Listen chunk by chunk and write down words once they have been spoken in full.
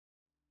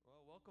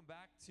Welcome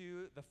back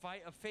to the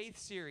Fight of Faith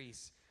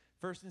series,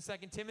 1st and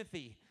 2nd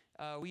Timothy.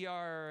 We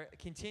are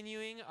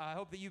continuing. I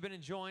hope that you've been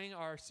enjoying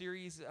our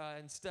series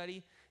and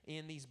study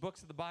in these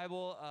books of the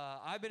Bible.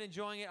 I've been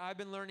enjoying it. I've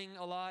been learning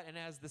a lot, and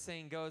as the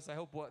saying goes, I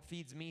hope what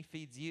feeds me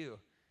feeds you.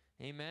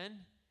 Amen?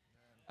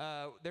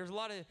 There's a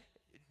lot of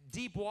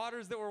deep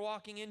waters that we're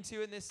walking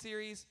into in this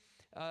series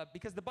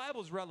because the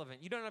Bible is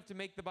relevant. You don't have to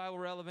make the Bible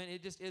relevant.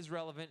 It just is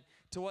relevant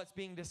to what's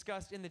being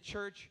discussed in the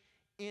church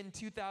in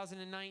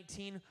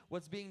 2019,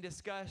 what's being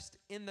discussed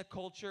in the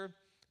culture.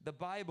 The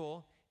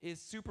Bible is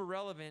super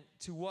relevant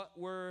to what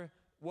we're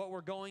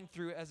going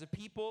through as a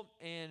people,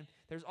 and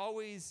there's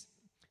always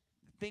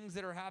things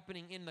that are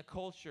happening in the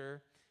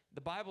culture.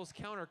 The Bible's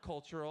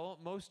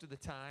countercultural most of the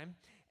time,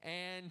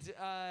 and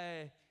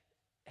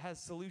has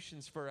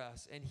solutions for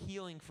us, and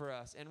healing for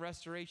us, and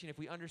restoration. If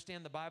we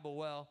understand the Bible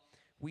well,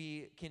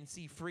 we can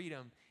see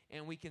freedom,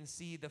 and we can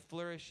see the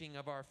flourishing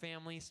of our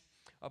families,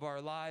 of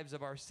our lives,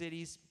 of our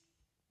cities,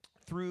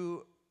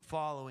 through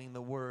following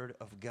the Word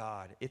of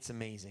God. It's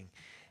amazing.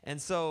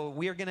 And so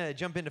we are going to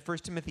jump into 1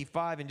 Timothy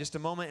 5 in just a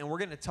moment, and we're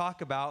going to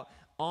talk about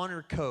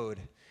honor code.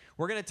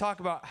 We're going to talk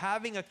about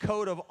having a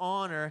code of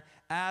honor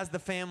as the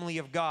family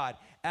of God.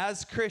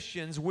 As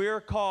Christians,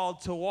 we're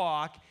called to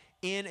walk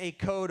in a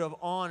code of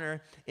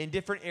honor in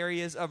different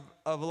areas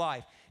of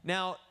life.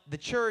 Now, the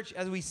church,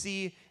 as we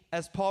see,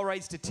 as Paul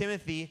writes to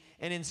Timothy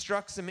and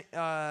instructs him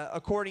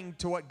according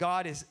to what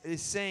God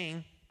is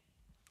saying,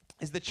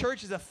 is the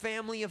church is a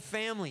family of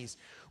families.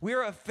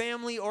 We're a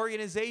family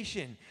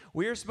organization.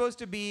 We're supposed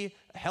to be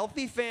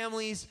healthy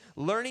families,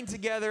 learning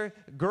together,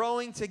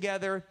 growing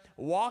together,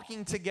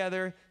 walking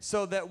together,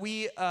 so that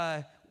we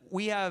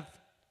have,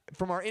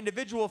 from our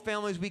individual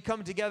families, we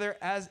come together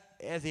as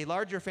a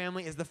larger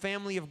family, as the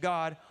family of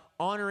God,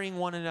 honoring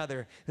one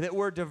another, that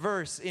we're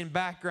diverse in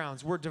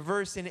backgrounds, we're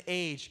diverse in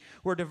age,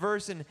 we're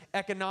diverse in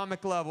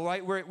economic level,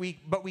 right?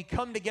 But we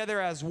come together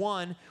as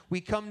one,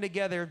 we come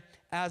together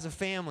as a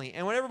family.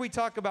 And whenever we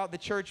talk about the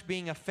church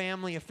being a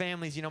family of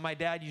families, you know, my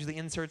dad usually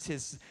inserts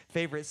his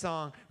favorite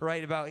song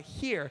right about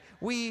here.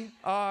 We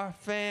are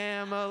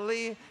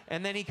family.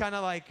 And then he kind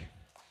of like,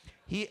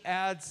 he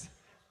adds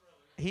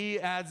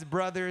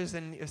brothers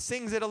and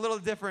sings it a little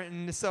different.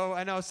 And so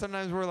I know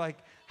sometimes we're like,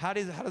 how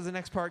does the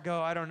next part go?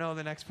 I don't know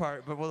the next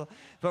part,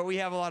 but we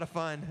have a lot of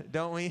fun,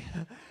 don't we?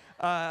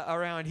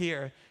 Around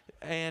here.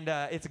 And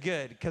it's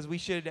good because we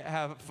should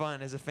have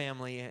fun as a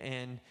family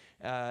and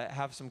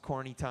have some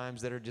corny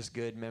times that are just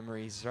good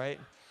memories, right?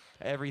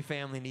 Every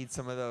family needs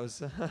some of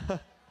those.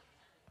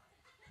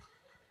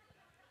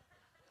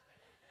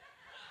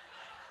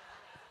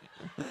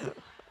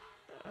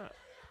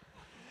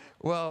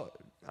 Well,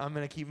 I'm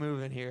going to keep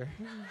moving here.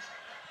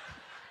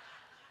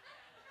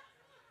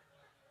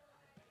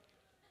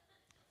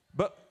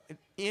 But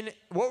in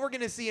what we're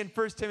going to see in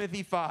 1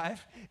 Timothy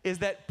 5 is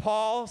that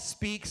Paul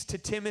speaks to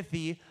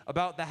Timothy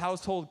about the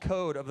household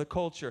code of the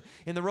culture.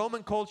 In the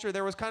Roman culture,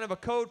 there was kind of a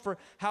code for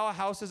how a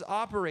house is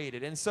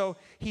operated. And so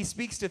he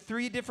speaks to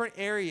 3 different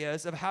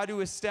areas of how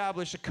to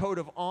establish a code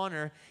of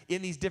honor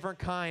in these different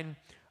kind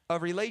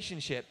of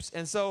relationships.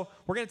 And so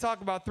we're going to talk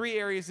about 3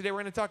 areas today.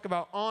 We're going to talk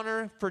about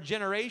honor for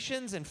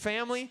generations and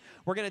family.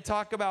 We're going to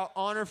talk about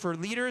honor for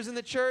leaders in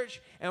the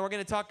church. And we're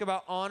going to talk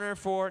about honor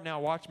for, now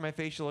watch my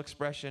facial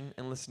expression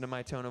and listen to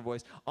my tone of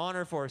voice,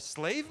 honor for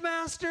slave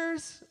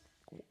masters.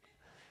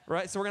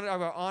 Right? So we're going to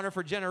talk about honor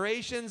for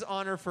generations,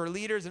 honor for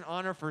leaders, and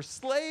honor for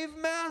slave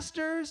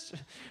masters.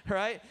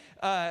 Right?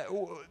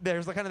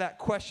 There's kind of that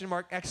question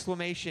mark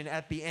exclamation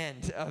at the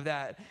end of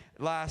that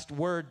last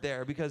word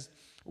there, because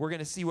we're going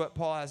to see what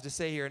Paul has to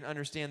say here and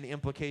understand the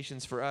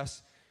implications for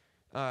us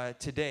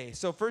today.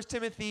 So 1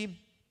 Timothy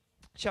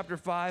chapter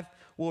 5,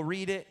 we'll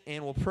read it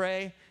and we'll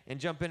pray and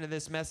jump into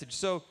this message.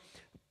 So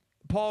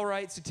Paul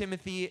writes to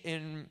Timothy,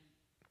 and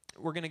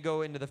we're going to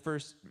go into the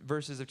first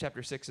verses of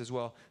chapter 6 as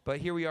well. But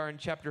here we are in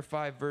chapter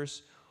 5,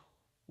 verse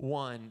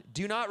 1.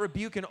 Do not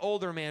rebuke an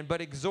older man, but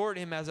exhort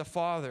him as a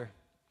father.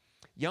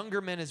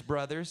 Younger men as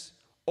brothers,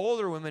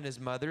 older women as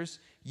mothers,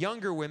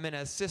 younger women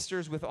as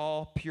sisters with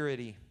all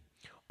purity.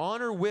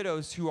 Honor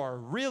widows who are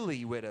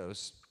really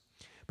widows.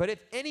 But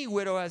if any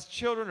widow has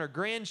children or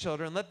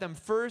grandchildren, let them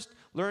first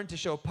learn to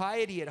show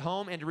piety at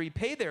home and to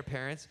repay their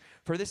parents,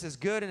 for this is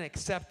good and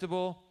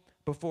acceptable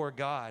before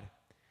God.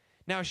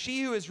 Now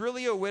she who is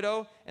really a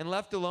widow and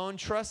left alone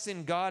trusts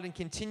in God and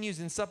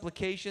continues in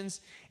supplications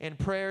and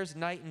prayers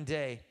night and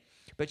day.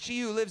 But she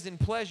who lives in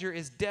pleasure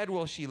is dead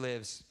while she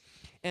lives.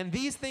 And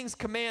these things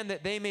command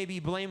that they may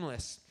be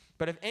blameless.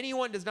 But if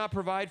anyone does not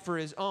provide for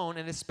his own,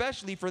 and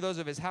especially for those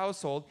of his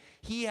household,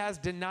 he has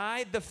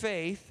denied the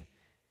faith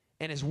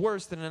and is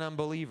worse than an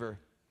unbeliever.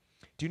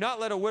 Do not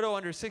let a widow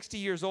under 60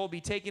 years old be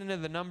taken into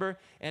the number,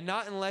 and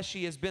not unless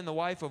she has been the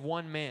wife of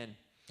one man,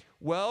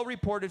 well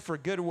reported for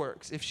good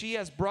works. If she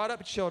has brought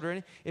up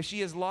children, if she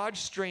has lodged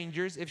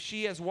strangers, if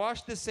she has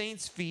washed the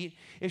saints' feet,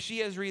 if she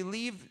has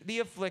relieved the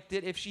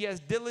afflicted, if she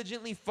has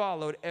diligently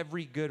followed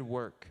every good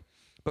work.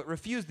 but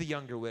refuse the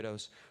younger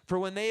widows. For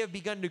when they have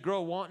begun to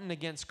grow wanton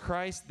against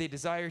Christ, they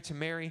desire to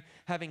marry,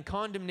 having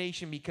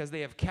condemnation because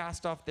they have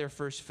cast off their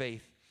first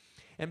faith.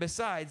 And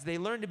besides, they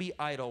learn to be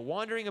idle,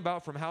 wandering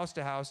about from house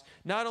to house,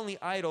 not only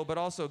idle, but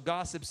also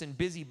gossips and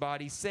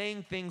busybodies,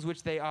 saying things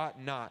which they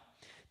ought not.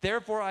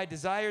 Therefore, I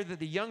desire that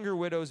the younger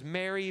widows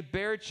marry,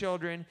 bear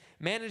children,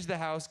 manage the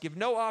house, give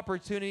no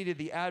opportunity to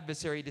the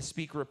adversary to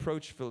speak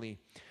reproachfully.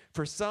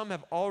 For some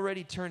have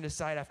already turned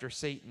aside after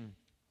Satan.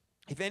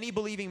 If any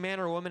believing man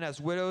or woman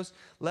has widows,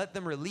 let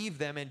them relieve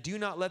them, and do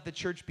not let the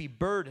church be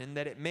burdened,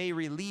 that it may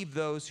relieve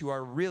those who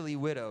are really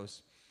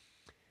widows.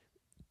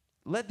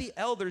 Let the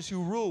elders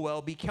who rule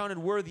well be counted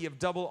worthy of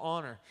double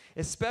honor,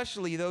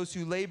 especially those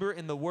who labor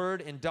in the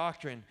word and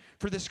doctrine.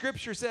 For the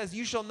scripture says,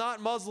 you shall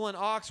not muzzle an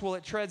ox while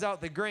it treads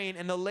out the grain,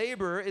 and the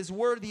laborer is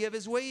worthy of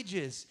his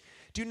wages.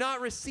 Do not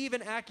receive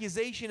an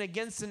accusation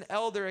against an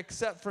elder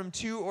except from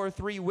 2 or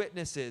 3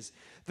 witnesses.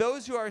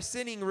 Those who are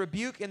sinning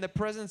rebuke in the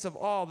presence of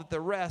all, that the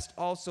rest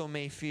also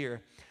may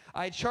fear.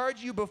 I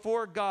charge you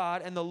before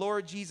God and the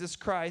Lord Jesus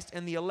Christ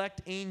and the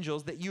elect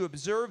angels that you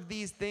observe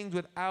these things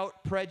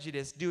without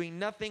prejudice, doing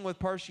nothing with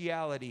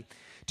partiality.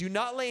 Do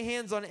not lay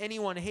hands on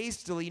anyone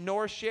hastily,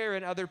 nor share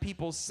in other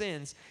people's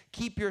sins.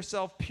 Keep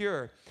yourself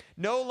pure.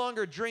 No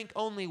longer drink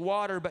only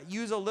water, but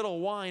use a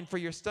little wine for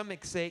your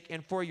stomach's sake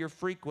and for your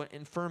frequent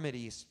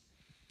infirmities.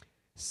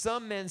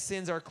 Some men's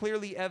sins are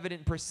clearly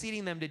evident,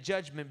 preceding them to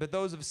judgment, but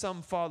those of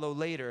some follow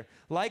later.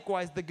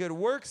 Likewise, the good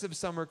works of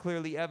some are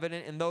clearly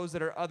evident, and those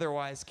that are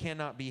otherwise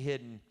cannot be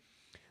hidden.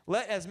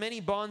 Let as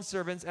many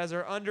bondservants as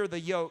are under the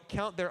yoke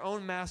count their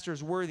own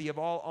masters worthy of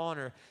all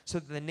honor, so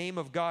that the name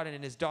of God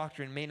and his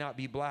doctrine may not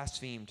be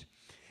blasphemed.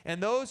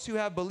 And those who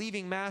have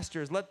believing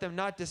masters, let them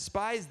not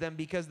despise them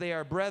because they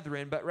are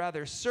brethren, but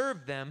rather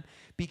serve them,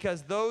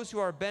 because those who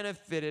are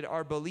benefited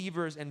are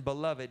believers and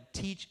beloved.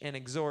 Teach and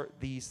exhort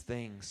these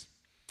things.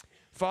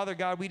 Father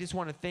God, we just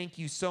want to thank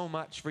you so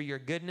much for your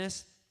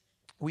goodness.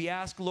 We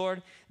ask,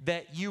 Lord,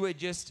 that you would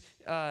just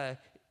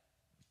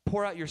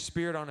pour out your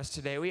Spirit on us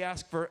today. We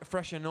ask for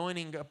fresh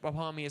anointing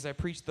upon me as I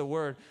preach the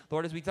word.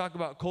 Lord, as we talk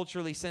about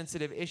culturally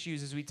sensitive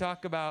issues, as we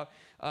talk about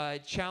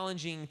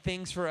challenging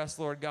things for us,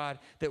 Lord God,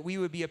 that we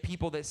would be a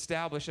people that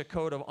establish a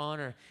code of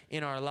honor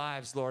in our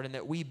lives, Lord, and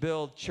that we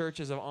build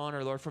churches of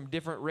honor, Lord, from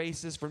different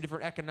races, from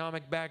different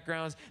economic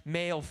backgrounds,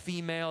 male,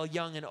 female,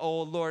 young and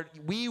old, Lord.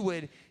 We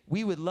would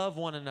love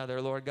one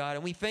another, Lord God,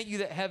 and we thank you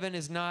that heaven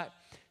is not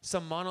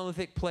some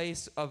monolithic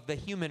place of the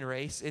human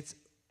race. It's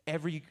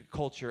every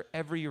culture,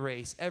 every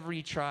race,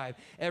 every tribe,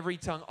 every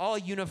tongue, all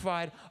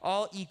unified,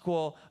 all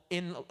equal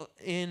in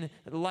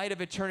light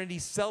of eternity,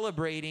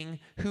 celebrating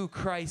who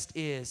Christ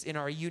is in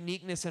our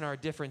uniqueness and our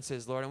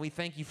differences, Lord. And we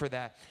thank you for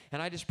that.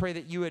 And I just pray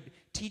that you would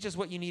teach us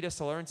what you need us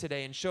to learn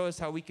today and show us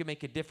how we can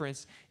make a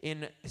difference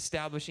in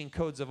establishing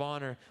codes of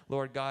honor,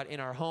 Lord God, in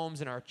our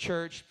homes, in our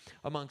church,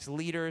 amongst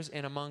leaders,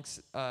 and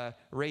amongst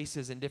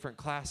races and different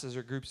classes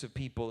or groups of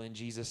people. In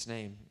Jesus'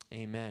 name,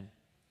 amen.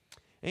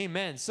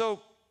 Amen.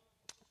 So,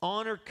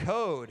 honor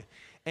code.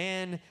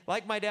 And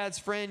like my dad's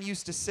friend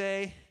used to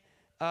say,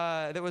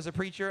 that was a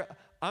preacher,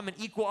 I'm an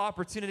equal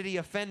opportunity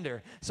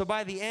offender. So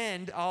by the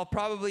end, I'll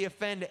probably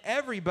offend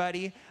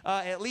everybody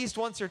at least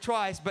once or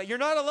twice, but you're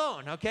not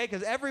alone, okay?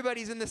 Because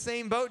everybody's in the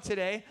same boat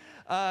today.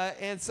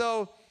 And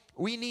so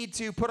we need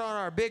to put on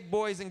our big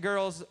boys and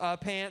girls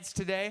pants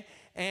today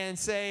and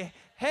say,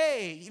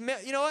 hey,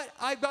 you know what?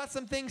 I've got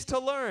some things to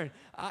learn.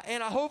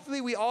 And hopefully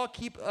we all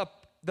keep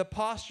the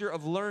posture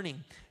of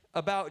learning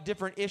about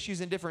different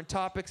issues and different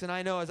topics. And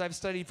I know as I've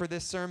studied for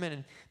this sermon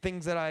and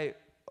things that I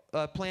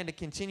plan to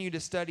continue to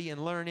study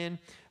and learn in,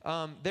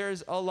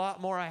 there's a lot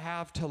more I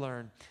have to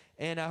learn.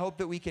 And I hope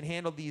that we can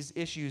handle these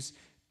issues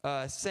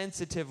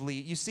sensitively.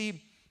 You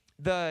see,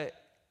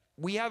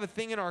 we have a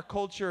thing in our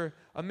culture,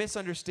 a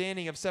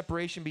misunderstanding of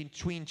separation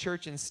between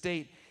church and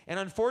state. And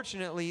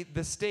unfortunately,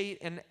 the state,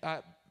 and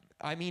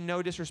I mean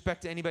no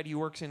disrespect to anybody who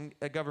works in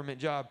a government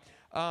job,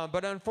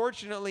 but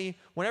unfortunately,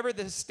 whenever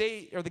the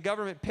state or the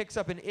government picks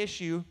up an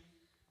issue,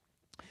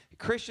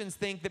 Christians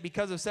think that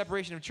because of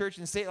separation of church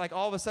and state, like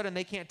all of a sudden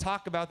they can't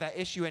talk about that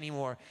issue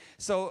anymore.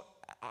 So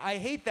I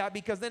hate that,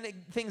 because then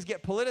things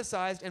get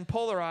politicized and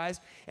polarized,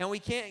 and we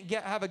can't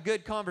have a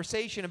good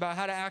conversation about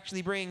how to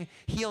actually bring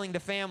healing to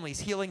families,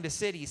 healing to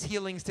cities,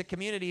 healings to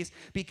communities,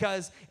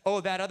 because, oh,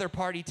 that other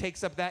party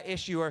takes up that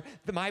issue, or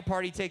my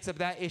party takes up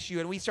that issue,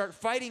 and we start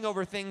fighting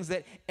over things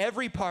that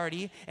every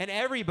party and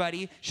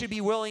everybody should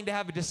be willing to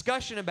have a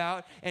discussion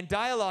about and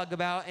dialogue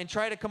about and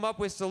try to come up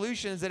with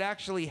solutions that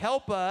actually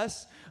help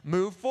us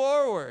move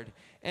forward.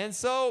 And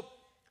so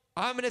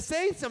I'm going to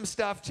say some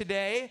stuff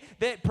today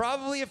that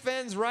probably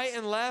offends right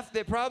and left,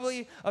 that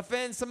probably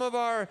offends some of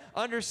our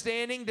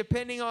understanding,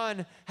 depending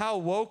on how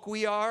woke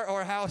we are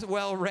or how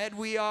well-read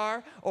we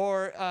are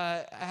or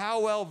how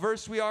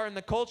well-versed we are in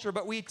the culture.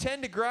 But we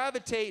tend to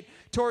gravitate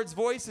towards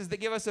voices that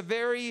give us a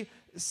very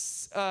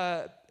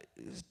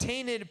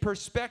tainted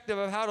perspective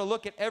of how to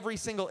look at every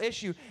single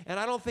issue. And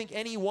I don't think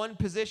any one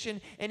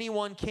position, any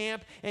one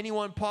camp, any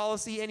one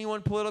policy, any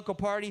one political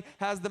party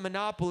has the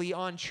monopoly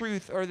on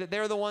truth, or that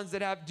they're the ones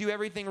that do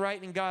everything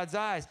right in God's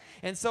eyes.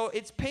 And so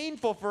it's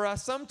painful for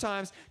us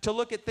sometimes to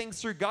look at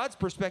things through God's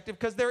perspective,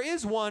 because there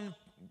is one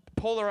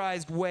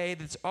polarized way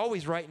that's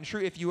always right and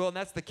true, if you will, and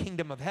that's the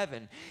kingdom of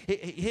heaven.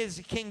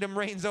 His kingdom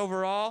reigns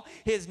over all.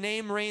 His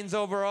name reigns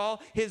over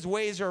all. His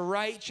ways are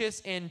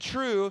righteous and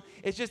true.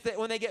 It's just that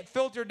when they get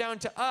filtered down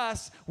to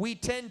us, we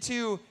tend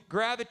to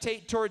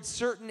gravitate towards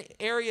certain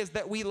areas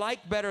that we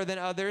like better than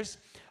others,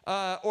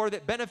 or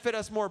that benefit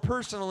us more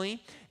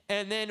personally.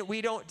 And then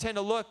we don't tend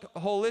to look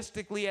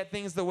holistically at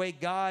things the way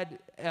God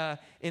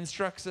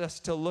instructs us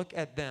to look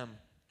at them.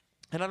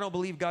 And I don't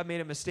believe God made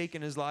a mistake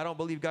in his law. I don't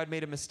believe God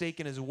made a mistake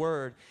in his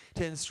word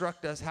to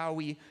instruct us how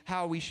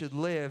we should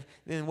live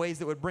in ways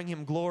that would bring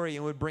him glory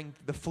and would bring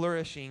the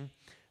flourishing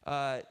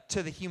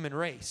to the human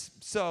race.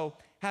 So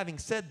having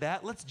said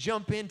that, let's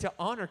jump into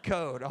honor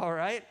code, all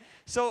right?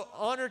 So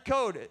honor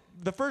code,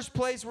 the first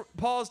place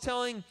Paul is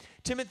telling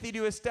Timothy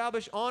to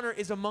establish honor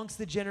is amongst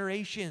the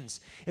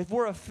generations. If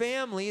we're a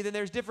family, then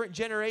there's different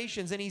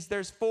generations, and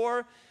there's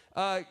 4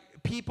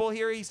 people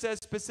here he says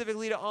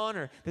specifically to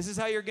honor. This is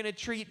how you're going to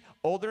treat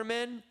older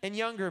men and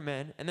younger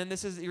men. And then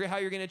this is how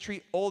you're going to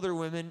treat older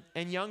women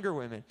and younger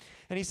women.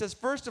 And he says,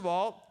 first of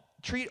all,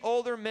 treat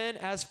older men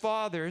as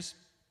fathers.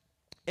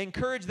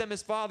 Encourage them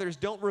as fathers.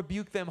 Don't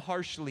rebuke them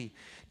harshly.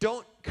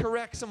 Don't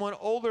correct someone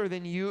older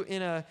than you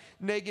in a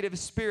negative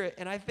spirit.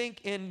 And I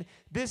think in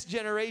this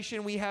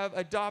generation, we have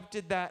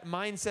adopted that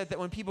mindset that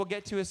when people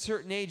get to a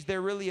certain age,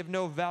 they're really of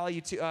no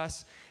value to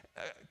us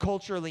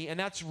culturally. And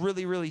that's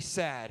really, really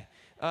sad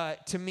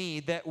to me,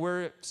 that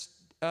we're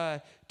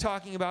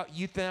talking about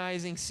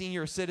euthanizing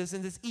senior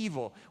citizens. It's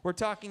evil. We're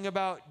talking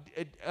about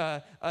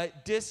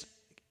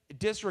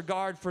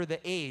disregard for the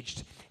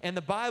aged. And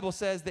the Bible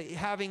says that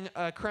having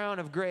a crown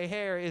of gray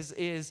hair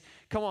is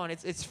come on,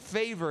 it's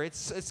favor.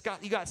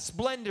 You got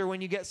splendor when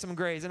you get some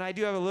grays. And I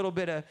do have a little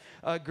bit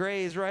of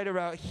grays right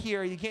about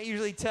here. You can't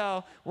usually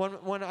tell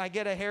when I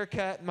get a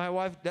haircut. My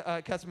wife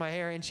cuts my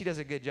hair, and she does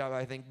a good job,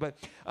 I think. But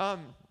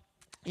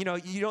you know,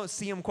 you don't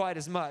see them quite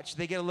as much.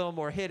 They get a little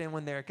more hidden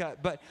when they're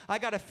cut. But I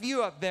got a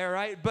few up there,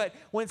 right? But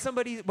when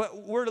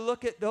we're to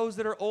look at those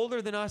that are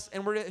older than us,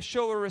 and we're to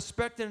show a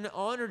respect and an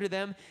honor to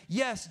them,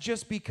 yes,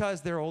 just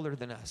because they're older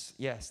than us.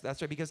 Yes,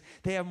 that's right, because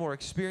they have more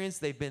experience.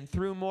 They've been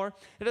through more.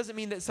 It doesn't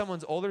mean that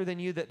someone's older than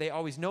you, that they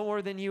always know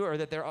more than you, or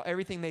that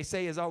everything they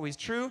say is always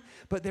true.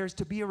 But there's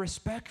to be a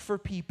respect for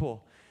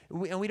people.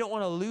 And we don't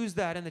want to lose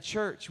that in the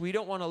church. We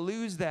don't want to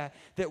lose that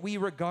we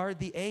regard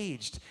the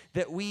aged,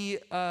 that we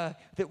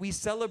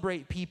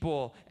celebrate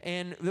people,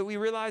 and that we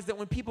realize that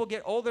when people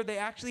get older, they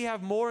actually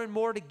have more and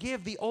more to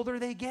give the older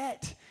they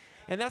get.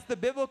 And that's the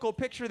biblical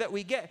picture that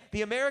we get.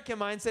 The American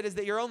mindset is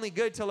that you're only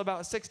good till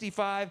about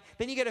 65.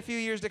 Then you get a few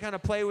years to kind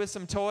of play with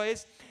some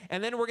toys.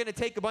 And then we're going to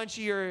take a bunch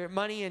of your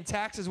money and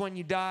taxes when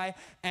you die.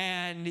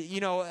 And, you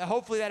know,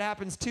 hopefully that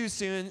happens too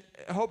soon,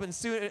 hoping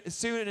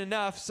soon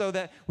enough so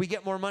that we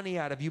get more money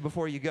out of you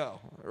before you go,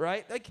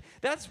 right? Like,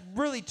 that's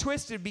really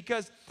twisted,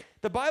 because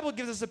the Bible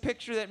gives us a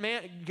picture that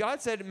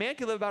God said man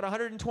could live about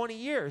 120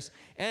 years.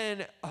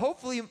 And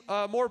hopefully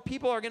more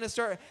people are going to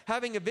start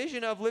having a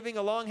vision of living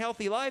a long,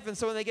 healthy life. And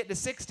so when they get to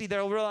 60,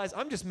 they'll realize,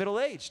 I'm just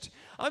middle-aged.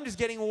 I'm just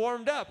getting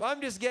warmed up. I'm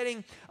just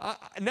getting,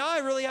 now I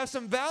really have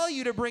some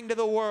value to bring to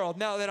the world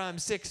now that I'm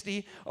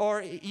 60.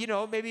 Or, you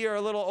know, maybe you're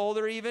a little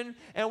older even.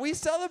 And we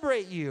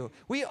celebrate you.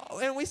 We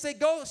say,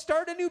 go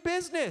start a new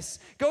business.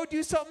 Go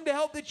do something to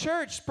help the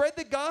church. Spread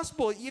the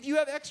gospel. If you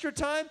have extra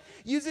time,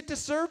 use it to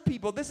serve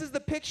people. This is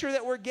the picture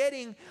that we're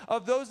getting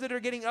of those that are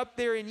getting up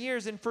there in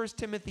years in 1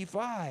 Timothy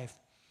 5,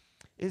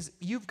 is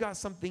you've got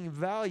something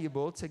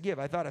valuable to give.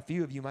 I thought a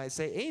few of you might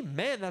say,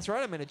 amen, that's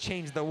right, I'm going to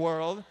change the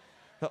world.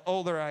 The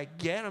older I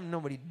get, I'm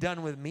nobody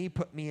done with me,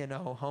 put me in a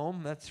home.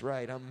 That's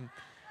right, I'm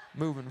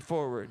moving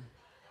forward.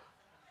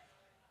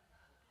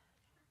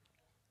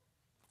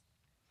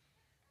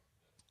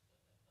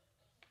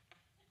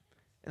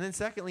 And then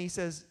secondly, he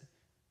says,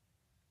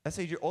 I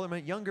say your older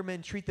men, younger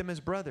men, treat them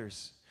as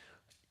brothers.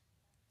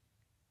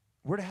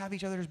 We're to have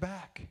each other's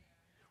back.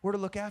 We're to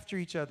look after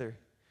each other.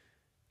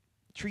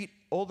 Treat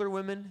older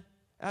women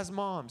as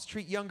moms.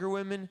 Treat younger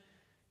women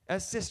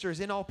as sisters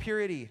in all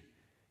purity.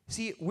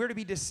 See, we're to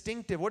be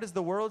distinctive. What does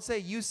the world say?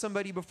 Use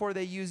somebody before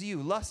they use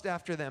you. Lust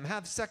after them.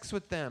 Have sex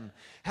with them.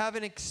 Have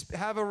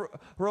a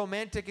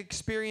romantic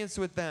experience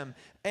with them.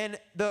 And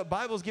the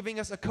Bible's giving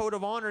us a code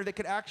of honor that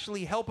could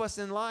actually help us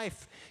in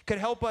life. Could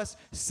help us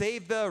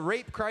save the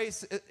rape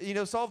crisis,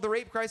 solve the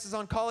rape crisis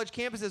on college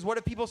campuses. What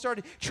if people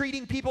started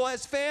treating people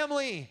as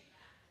family?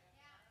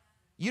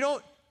 You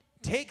don't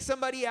take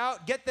somebody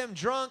out, get them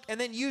drunk, and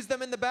then use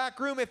them in the back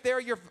room if they're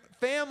your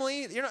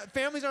family.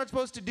 Families aren't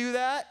supposed to do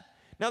that.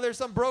 Now, there's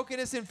some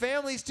brokenness in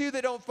families, too,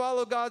 that don't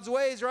follow God's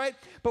ways, right?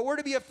 But we're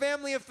to be a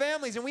family of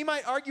families, and we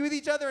might argue with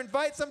each other and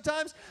fight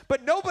sometimes,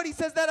 but nobody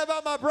says that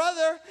about my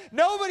brother.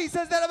 Nobody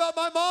says that about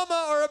my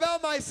mama or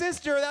about my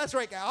sister. That's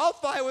right. I'll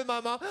fight with my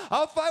mom.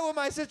 I'll fight with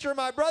my sister or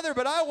my brother,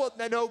 but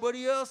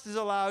nobody else is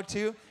allowed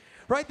to,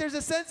 right? There's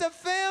a sense of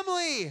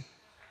family,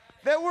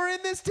 that we're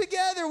in this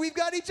together. We've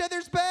got each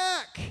other's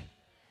back.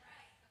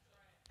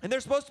 And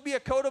there's supposed to be a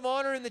code of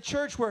honor in the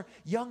church where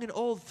young and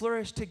old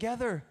flourish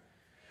together.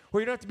 Where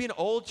you don't have to be an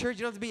old church,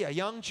 you don't have to be a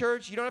young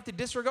church, you don't have to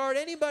disregard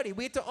anybody.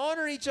 We have to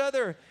honor each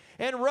other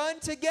and run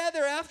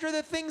together after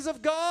the things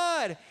of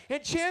God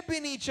and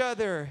champion each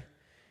other.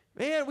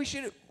 Man,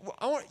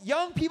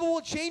 young people will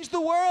change the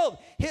world.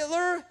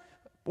 Hitler,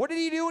 what did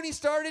he do when he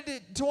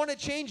started to want to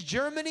change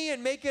Germany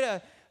and make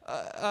it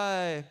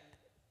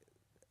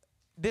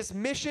this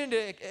mission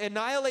to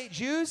annihilate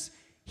Jews?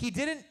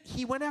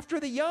 He went after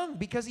the young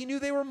because he knew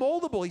they were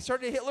moldable. He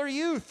started Hitler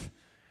Youth,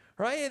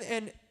 right?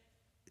 And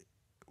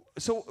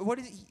so what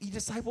is he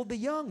discipled the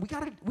young.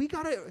 We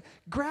gotta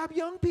grab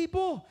young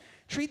people.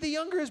 Treat the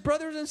younger as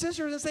brothers and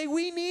sisters and say,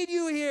 we need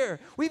you here.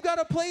 We've got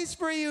a place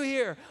for you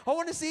here. I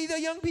want to see the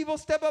young people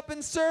step up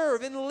and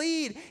serve and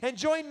lead and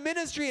join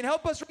ministry and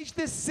help us reach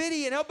this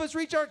city and help us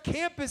reach our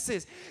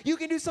campuses. You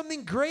can do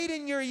something great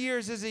in your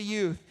years as a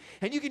youth.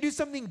 And you can do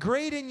something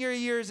great in your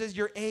years as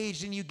you're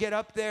aged and you get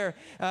up there,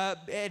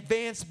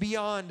 advance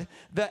beyond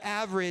the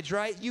average,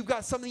 right? You've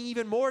got something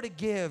even more to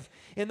give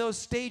in those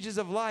stages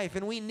of life.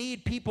 And we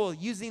need people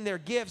using their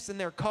gifts and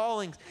their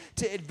callings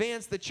to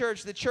advance the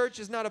church. The church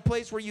is not a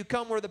place where you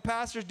come where the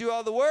pastors do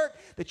all the work.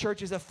 The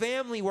church is a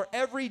family where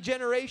every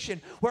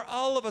generation, where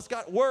all of us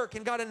got work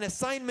and got an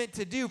assignment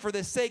to do for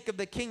the sake of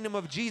the kingdom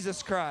of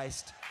Jesus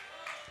Christ.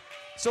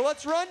 So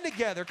let's run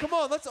together. Come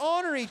on, let's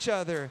honor each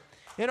other.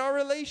 In our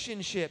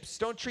relationships,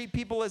 don't treat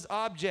people as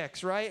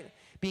objects, right?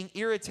 Being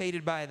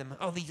irritated by them.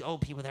 Oh, these old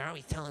people, they're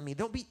always telling me.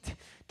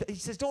 He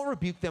says, don't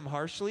rebuke them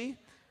harshly.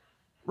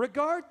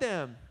 Regard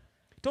them.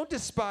 Don't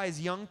despise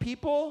young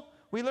people.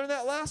 We learned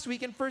that last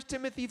week in 1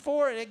 Timothy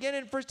 4 and again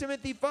in 1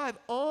 Timothy 5.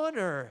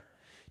 Honor.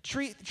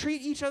 Treat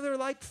each other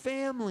like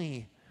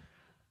family,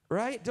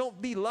 right?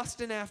 Don't be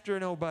lusting after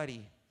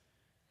nobody.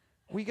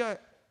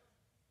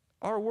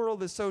 Our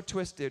world is so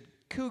twisted.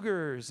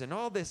 Cougars and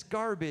all this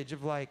garbage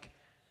of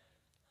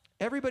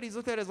everybody's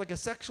looked at as like a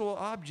sexual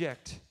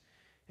object.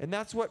 And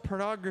that's what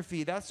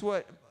pornography, that's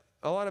what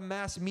a lot of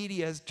mass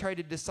media has tried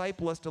to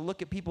disciple us, to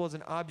look at people as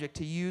an object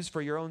to use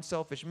for your own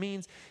selfish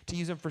means, to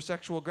use them for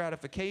sexual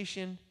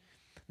gratification.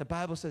 The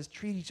Bible says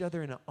treat each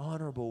other in an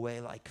honorable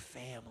way like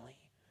family.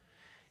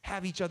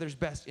 Have each other's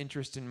best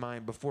interest in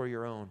mind before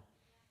your own.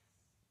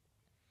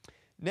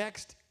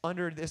 Next,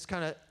 under this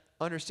kind of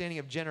understanding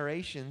of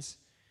generations,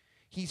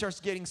 he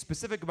starts getting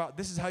specific about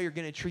this is how you're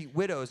going to treat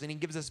widows. And he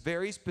gives us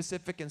very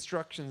specific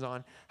instructions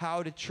on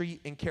how to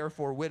treat and care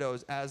for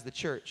widows as the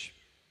church.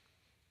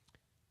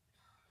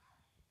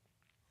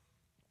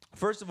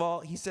 First of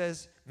all, he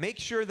says, make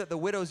sure that the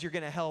widows you're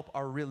going to help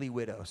are really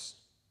widows.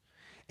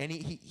 And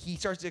he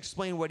starts to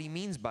explain what he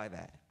means by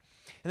that.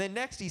 And then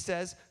next he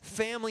says,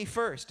 family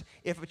first.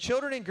 If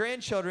children and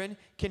grandchildren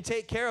can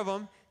take care of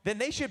them, then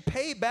they should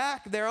pay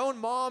back their own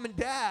mom and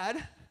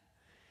dad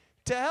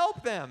to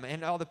help them.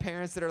 And all the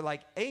parents that are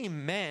like,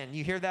 amen.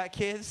 You hear that,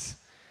 kids?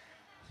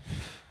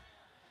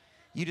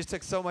 You just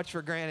took so much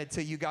for granted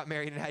till you got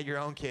married and had your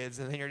own kids.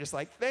 And then you're just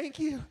like, thank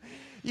you.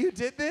 You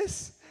did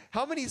this?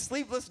 How many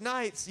sleepless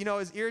nights,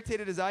 as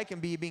irritated as I can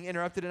be being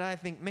interrupted, and I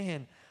think,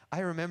 man,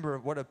 I remember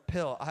what a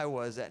pill I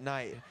was at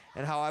night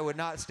and how I would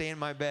not stay in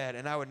my bed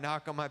and I would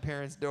knock on my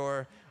parents'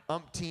 door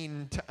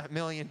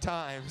million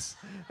times,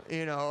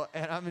 and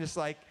I'm just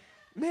like,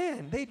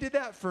 man, they did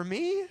that for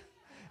me?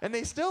 And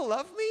they still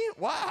love me?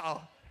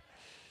 Wow.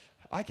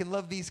 I can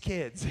love these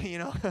kids,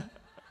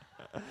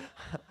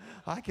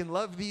 I can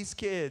love these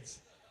kids.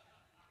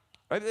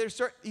 Right?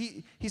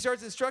 He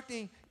starts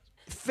instructing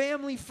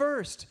family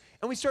first.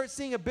 And we start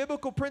seeing a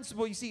biblical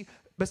principle. You see,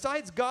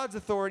 besides God's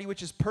authority,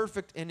 which is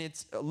perfect in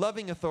its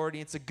loving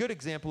authority, it's a good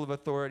example of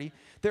authority,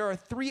 there are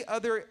three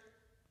other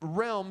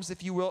realms,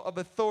 if you will, of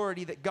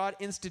authority that God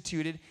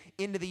instituted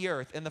into the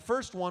earth. And the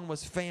first one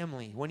was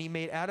family. When he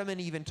made Adam and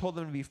Eve and told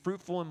them to be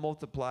fruitful and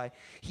multiply,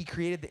 he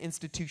created the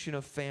institution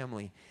of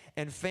family.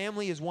 And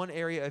family is one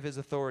area of his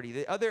authority.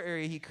 The other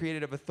area he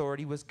created of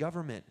authority was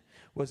government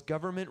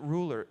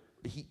ruler.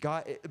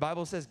 The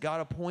Bible says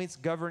God appoints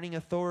governing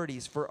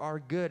authorities for our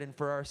good and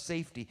for our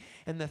safety.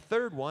 And the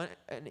third one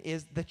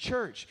is the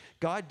church.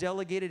 God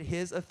delegated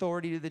his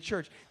authority to the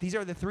church. These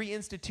are the three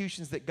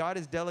institutions that God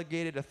has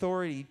delegated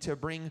authority to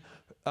bring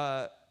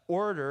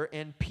order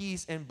and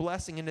peace and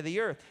blessing into the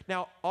earth.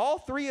 Now, all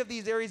three of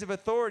these areas of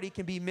authority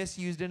can be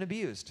misused and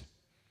abused.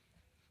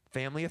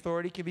 Family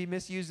authority can be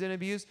misused and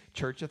abused.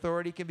 Church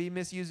authority can be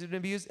misused and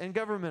abused. And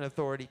government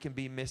authority can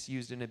be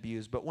misused and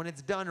abused. But when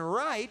it's done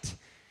right,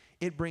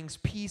 it brings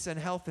peace and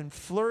health and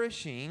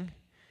flourishing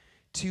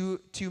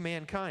to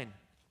mankind,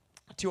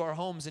 to our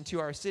homes and to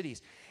our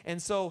cities. And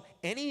so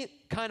any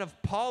kind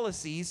of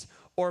policies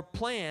or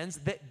plans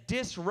that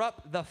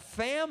disrupt the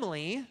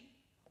family,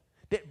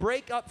 that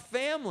break up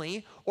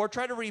family or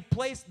try to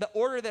replace the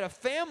order that a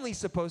family's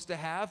supposed to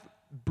have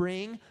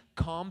bring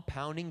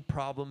compounding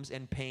problems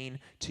and pain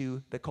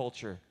to the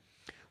culture.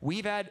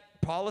 We've had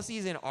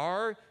policies in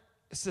our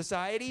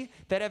society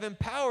that have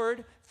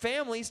empowered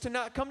families to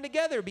not come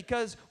together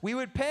because we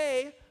would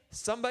pay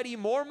somebody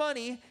more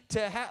money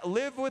to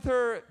live with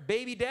her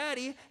baby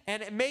daddy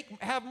and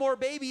have more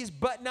babies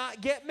but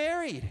not get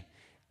married.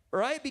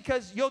 Right?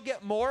 Because you'll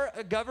get more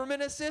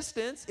government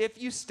assistance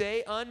if you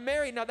stay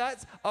unmarried. Now,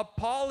 that's a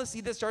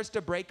policy that starts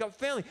to break up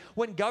family.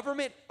 When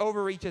government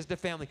overreaches to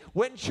family,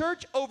 when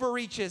church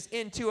overreaches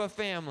into a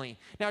family.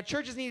 Now,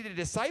 churches need to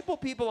disciple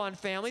people on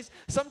families.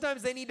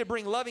 Sometimes they need to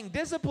bring loving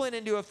discipline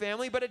into a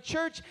family. But a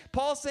church,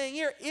 Paul's saying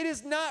here, it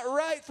is not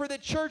right for the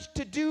church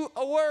to do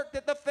a work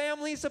that the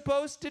family is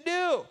supposed to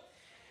do.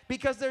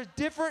 Because there's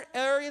different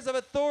areas of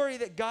authority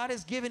that God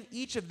has given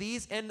each of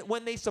these, and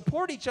when they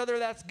support each other,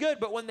 that's good,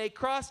 but when they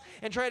cross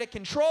and try to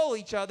control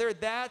each other,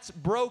 that's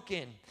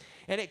broken,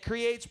 and it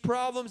creates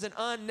problems and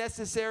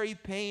unnecessary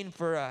pain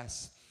for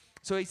us.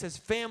 So he says,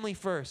 family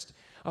first.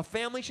 A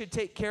family should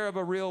take care of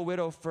a real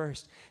widow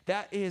first.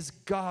 That is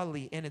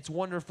godly, and it's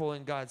wonderful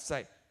in God's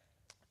sight.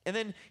 And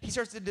then he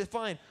starts to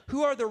define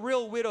who are the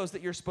real widows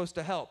that you're supposed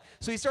to help.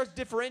 So he starts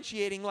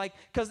differentiating, like,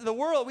 because in the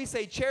world we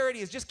say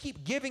charity is just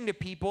keep giving to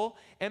people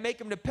and make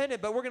them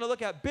dependent. But we're going to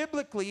look at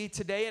biblically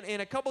today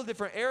in a couple of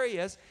different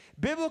areas.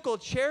 Biblical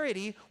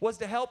charity was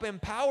to help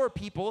empower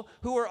people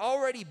who were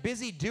already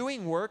busy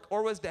doing work,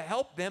 or was to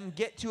help them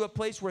get to a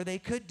place where they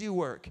could do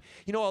work.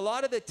 You know, a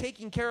lot of the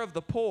taking care of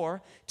the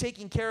poor,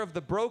 taking care of the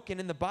broken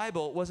in the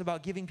Bible was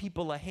about giving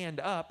people a hand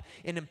up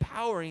and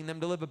empowering them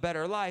to live a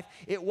better life.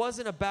 It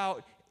wasn't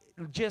about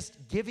just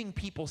giving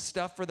people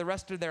stuff for the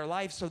rest of their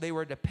life so they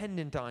were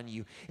dependent on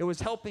you. It was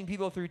helping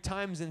people through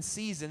times and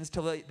seasons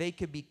till they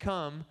could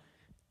become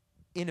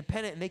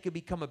independent and they could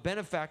become a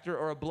benefactor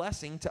or a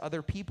blessing to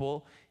other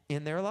people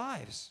in their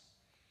lives.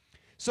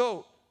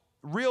 So,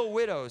 real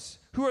widows.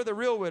 Who are the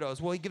real widows?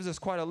 Well, he gives us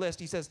quite a list.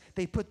 He says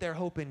they put their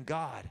hope in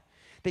God.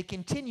 They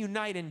continue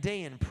night and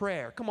day in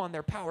prayer. Come on,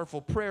 they're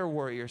powerful prayer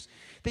warriors.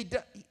 They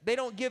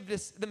don't give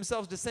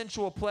themselves to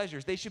sensual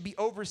pleasures. They should be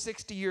over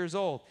 60 years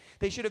old.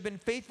 They should have been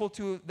faithful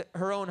to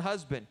her own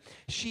husband.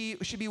 She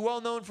should be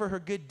well known for her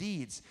good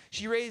deeds.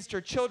 She raised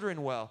her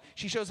children well.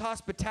 She shows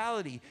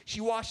hospitality.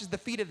 She washes the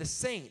feet of the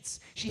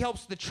saints. She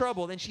helps the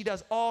troubled, and she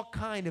does all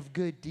kind of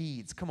good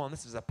deeds. Come on,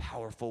 this is a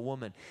powerful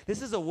woman.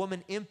 This is a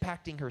woman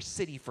impacting her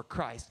city for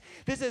Christ.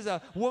 This is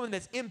a woman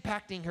that's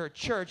impacting her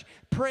church,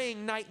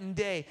 praying night and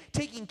day,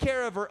 taking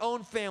care of her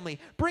own family,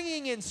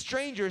 bringing in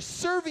strangers,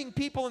 serving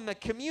people in the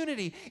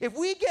community. If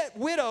we get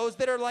widows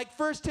that are like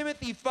 1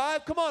 Timothy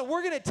 5, come on,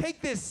 we're going to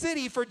take this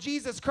city for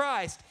Jesus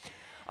Christ.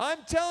 I'm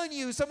telling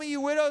you, some of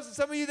you widows and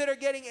some of you that are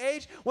getting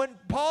aged, when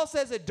Paul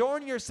says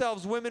adorn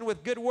yourselves, women,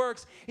 with good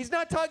works, he's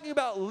not talking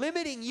about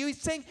limiting you. He's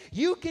saying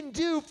you can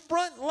do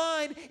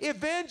frontline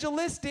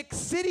evangelistic,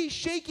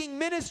 city-shaking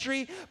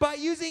ministry by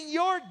using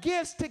your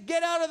gifts to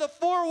get out of the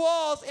four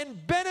walls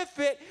and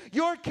benefit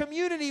your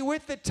community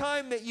with the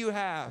time that you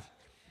have.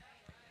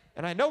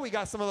 And I know we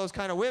got some of those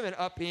kind of women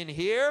up in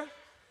here,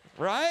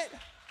 right?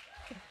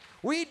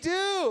 We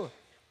do.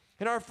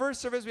 In our first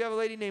service, we have a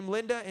lady named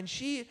Linda, and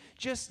she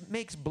just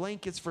makes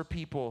blankets for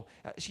people.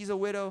 She's a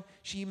widow.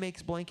 She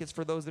makes blankets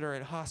for those that are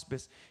in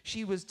hospice.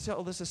 She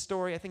told us a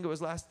story, I think it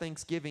was last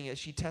Thanksgiving, as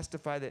she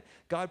testified that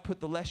God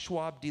put the Les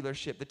Schwab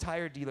dealership, the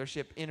tire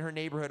dealership, in her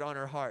neighborhood on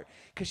her heart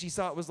because she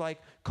saw it was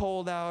like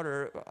cold out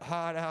or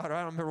hot out, or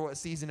I don't remember what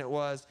season it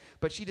was,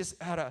 but she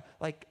just had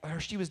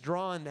she was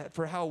drawn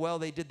for how well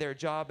they did their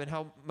job and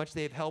how much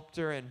they've helped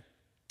her, and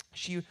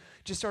she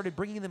just started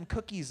bringing them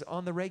cookies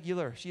on the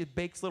regular. She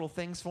bakes little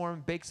things for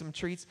them, bakes some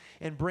treats,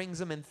 and brings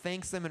them and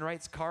thanks them and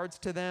writes cards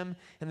to them.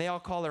 And they all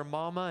call her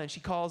mama, and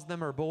she calls them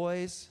her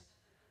boys.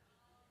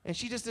 And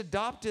she just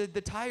adopted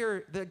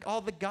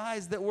all the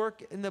guys that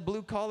work in the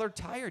blue-collar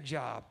tire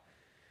job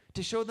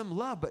to show them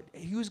love. But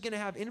who's going to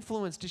have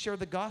influence to share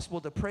the gospel,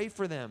 to pray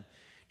for them?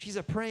 She's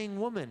a praying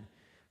woman.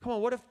 Come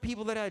on, what if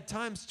people that had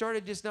time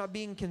started just not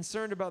being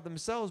concerned about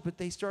themselves, but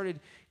they started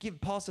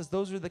Paul says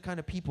those are the kind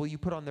of people you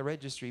put on the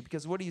registry,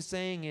 because what he's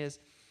saying is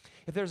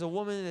if there's a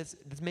woman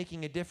that's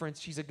making a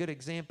difference, she's a good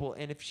example,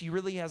 and if she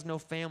really has no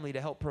family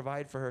to help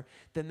provide for her,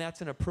 then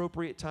that's an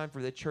appropriate time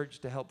for the church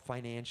to help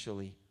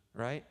financially,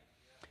 right?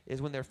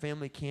 Is when their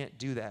family can't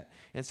do that.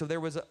 And so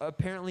there was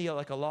apparently a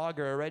log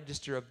or a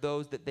register of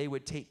those that they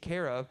would take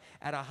care of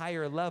at a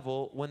higher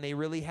level when they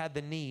really had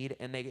the need,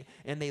 and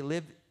they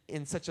lived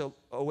in such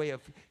a way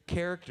of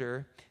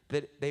character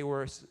that it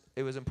was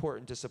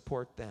important to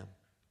support them.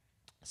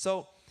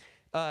 So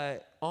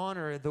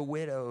honor the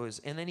widows.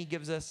 And then he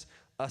gives us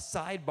a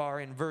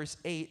sidebar in verse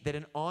 8 that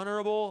an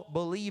honorable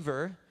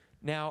believer,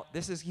 now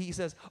he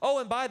says, oh,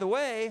 and by the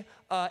way,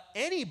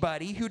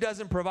 anybody who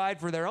doesn't provide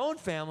for their own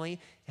family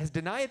has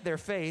denied their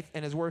faith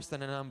and is worse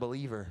than an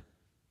unbeliever.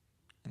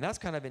 And that's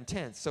kind of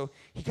intense. So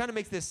he kind of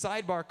makes this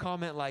sidebar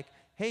comment like,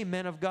 hey,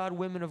 men of God,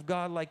 women of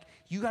God,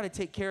 you got to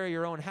take care of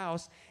your own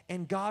house,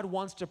 and God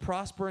wants to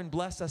prosper and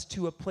bless us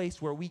to a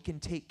place where we can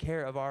take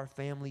care of our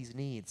family's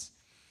needs.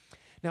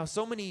 Now,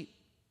 so many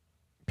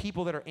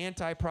people that are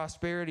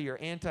anti-prosperity or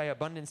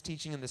anti-abundance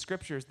teaching in the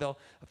scriptures, they'll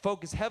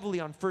focus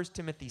heavily on 1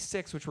 Timothy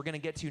 6, which we're going to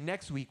get to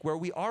next week, where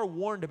we are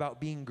warned about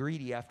being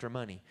greedy after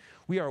money.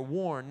 We are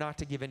warned not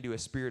to give into a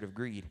spirit of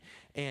greed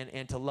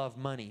and to love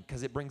money,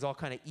 because it brings all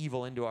kind of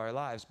evil into our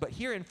lives. But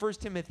here in 1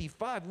 Timothy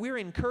 5, we're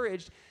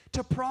encouraged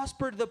to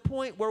prosper to the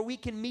point where we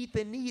can meet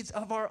the needs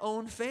of our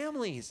own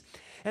families.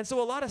 And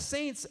so a lot of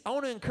saints, I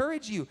want to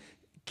encourage you,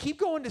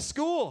 keep going to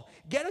school.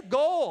 Get a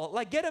goal.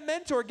 Like, get a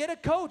mentor. Get a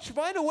coach.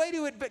 Find a way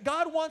to it.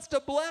 God wants to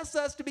bless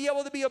us to be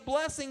able to be a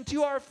blessing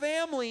to our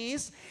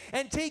families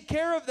and take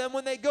care of them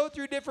when they go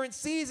through different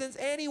seasons.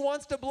 And He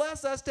wants to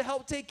bless us to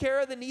help take care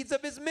of the needs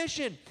of His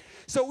mission.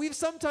 So we've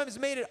sometimes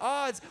made it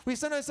odds. We've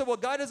sometimes said, well,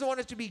 God doesn't want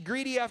us to be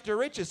greedy after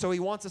riches, so He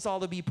wants us all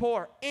to be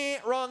poor.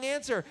 Wrong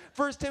answer.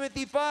 1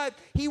 Timothy 5,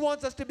 He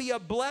wants us to be a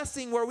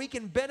blessing where we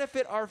can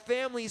benefit our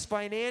families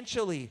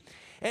financially.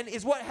 And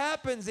what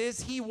happens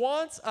is He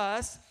wants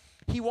us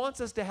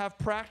to have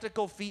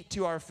practical feet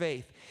to our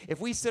faith. If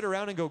we sit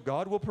around and go,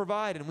 God will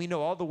provide, and we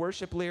know all the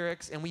worship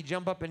lyrics, and we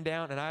jump up and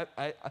down, and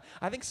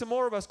I think some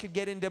more of us could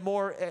get into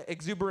more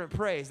exuberant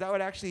praise. That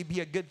would actually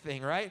be a good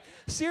thing, right?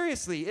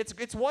 Seriously,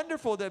 it's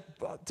wonderful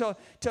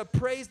to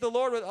praise the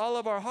Lord with all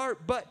of our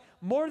heart, but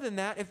more than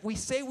that, if we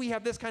say we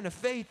have this kind of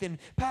faith and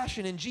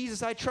passion in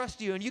Jesus, I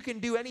trust you, and you can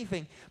do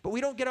anything, but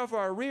we don't get off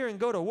our rear and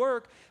go to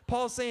work,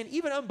 Paul's saying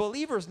even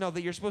unbelievers know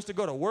that you're supposed to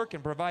go to work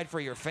and provide for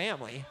your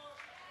family,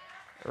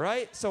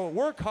 right? So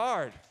work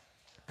hard.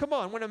 Come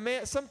on, when a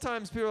man,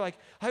 sometimes people are like,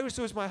 I wish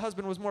my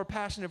husband was more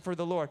passionate for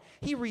the Lord.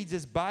 He reads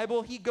his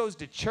Bible, he goes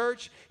to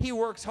church, he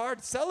works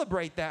hard.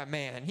 Celebrate that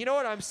man. You know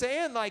what I'm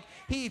saying? Like,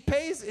 he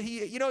pays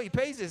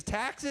his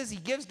taxes, he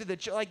gives to the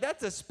church. Like,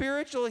 that's a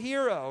spiritual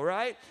hero,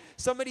 right?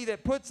 Somebody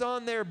that puts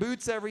on their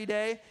boots every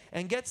day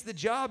and gets the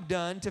job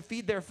done to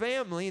feed their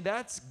family,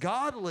 that's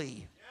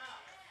godly.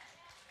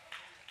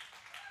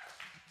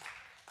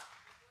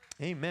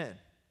 Yeah. Amen.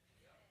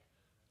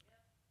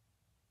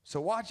 So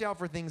watch out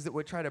for things that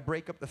would try to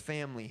break up the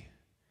family.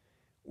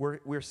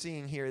 We're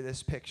seeing here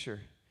this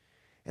picture.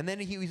 And then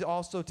he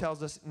also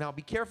tells us, now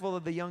be careful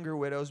of the younger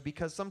widows,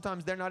 because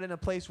sometimes they're not in a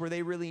place where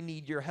they really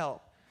need your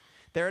help.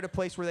 They're at a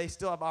place where they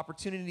still have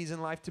opportunities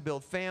in life to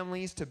build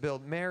families, to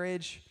build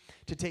marriage,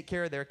 to take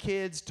care of their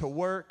kids, to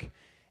work.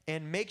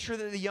 And make sure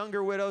that the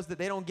younger widows, that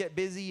they don't get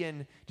busy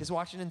and just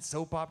watching in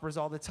soap operas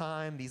all the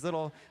time, these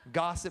little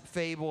gossip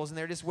fables, and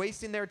they're just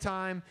wasting their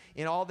time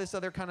in all this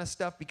other kind of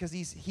stuff, because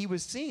he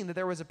was seeing that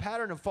there was a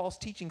pattern of false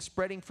teaching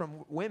spreading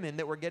from women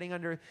that were getting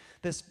under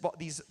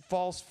these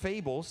false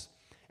fables,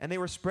 and they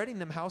were spreading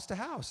them house to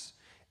house.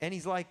 And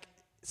he's like,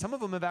 some of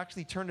them have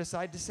actually turned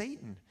aside to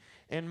Satan.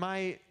 And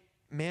my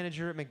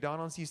manager at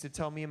McDonald's used to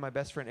tell me and my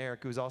best friend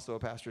Eric, who's also a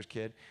pastor's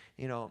kid,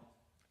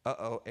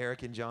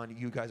 Eric and John,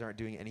 you guys aren't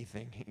doing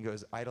anything. He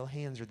goes, idle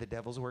hands are the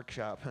devil's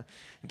workshop.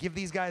 Give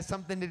these guys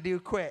something to do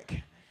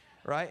quick,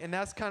 right? And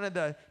that's kind of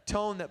the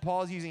tone that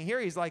Paul's using here.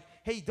 He's like,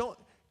 hey, don't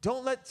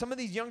let some of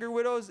these younger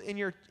widows in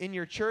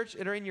your church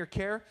that are in your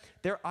care,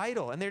 they're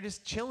idle, and they're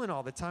just chilling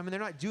all the time, and they're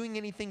not doing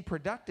anything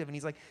productive. And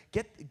he's like,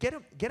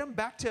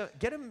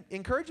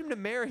 encourage them to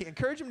marry,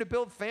 encourage them to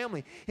build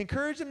family,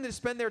 encourage them to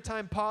spend their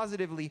time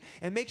positively,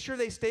 and make sure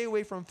they stay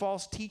away from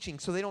false teaching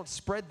so they don't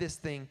spread this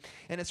thing,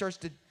 and it starts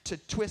to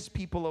twist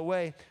people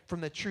away from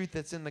the truth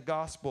that's in the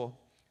gospel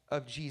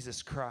of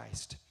Jesus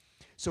Christ.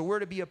 So we're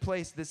to be a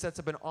place that sets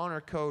up an honor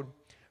code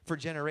for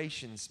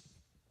generations.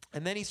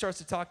 And then he starts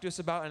to talk to us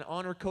about an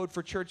honor code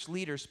for church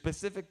leaders,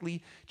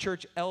 specifically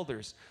church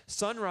elders.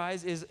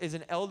 Sonrise is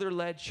an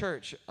elder-led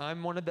church.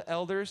 I'm one of the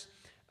elders,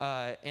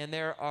 and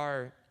there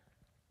are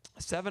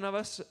 7 of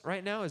us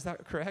right now. Is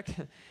that correct?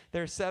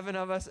 There are 7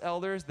 of us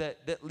elders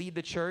that lead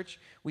the church.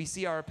 We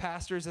see our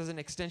pastors as an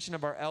extension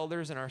of our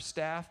elders and our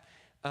staff.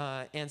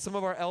 And some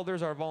of our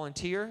elders are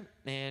volunteer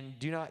and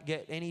do not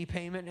get any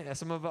payment.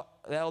 Some of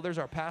the elders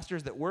are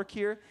pastors that work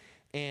here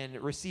and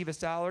receive a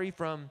salary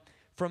from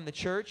the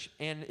church,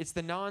 and it's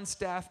the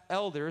non-staff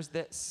elders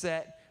that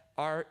set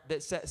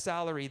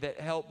salary, that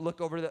help look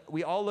over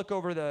we all look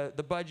over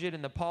the budget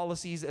and the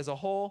policies as a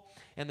whole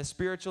and the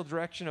spiritual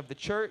direction of the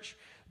church,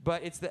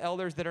 but it's the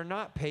elders that are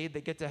not paid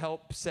that get to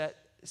help set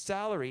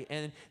salary,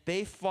 and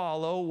they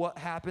follow what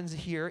happens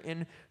here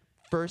in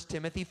 1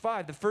 Timothy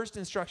 5. The first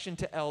instruction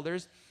to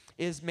elders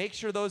is make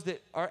sure those that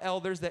are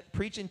elders that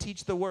preach and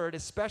teach the word,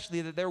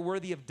 especially that they're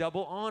worthy of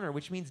double honor,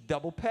 which means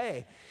double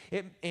pay.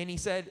 And he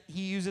said,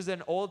 he uses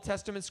an Old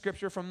Testament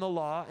scripture from the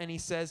law, and he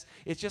says,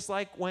 it's just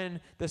like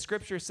when the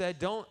scripture said,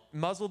 don't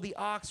muzzle the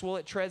ox while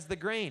it treads the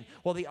grain.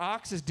 Well, the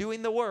ox is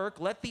doing the work.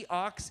 Let the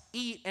ox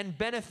eat and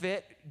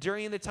benefit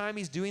during the time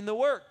he's doing the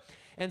work.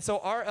 And so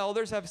our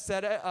elders have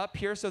set it up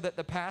here so that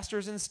the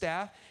pastors and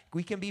staff,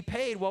 we can be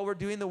paid while we're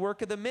doing the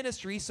work of the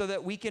ministry, so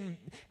that we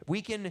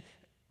can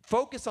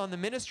focus on the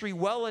ministry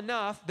well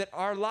enough that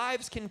our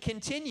lives can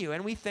continue,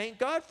 and we thank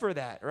God for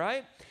that,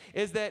 right?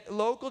 Is that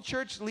local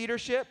church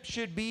leadership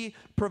should be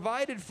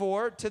provided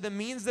for to the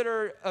means that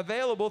are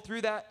available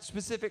through that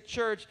specific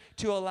church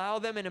to allow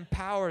them and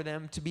empower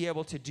them to be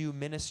able to do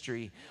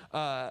ministry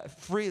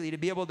freely, to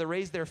be able to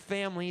raise their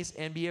families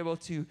and be able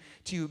to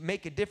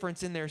make a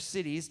difference in their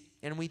cities,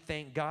 and we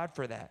thank God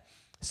for that.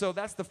 So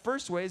that's the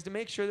first way, is to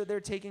make sure that they're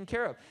taken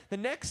care of. The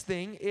next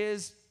thing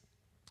is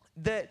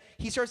that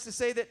he starts to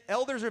say that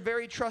elders are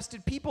very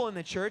trusted people in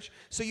the church,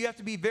 so you have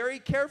to be very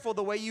careful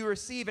the way you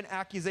receive an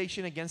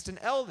accusation against an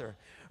elder,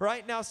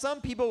 right? Now,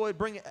 some people would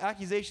bring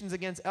accusations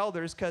against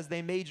elders because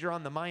they major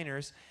on the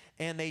minors,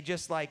 and they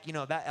just like,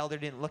 that elder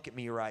didn't look at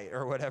me right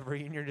or whatever,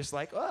 and you're just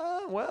like,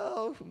 oh,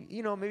 well,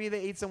 maybe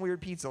they ate some weird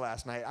pizza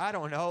last night. I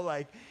don't know,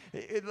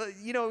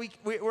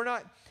 we're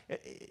not,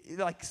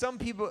 like some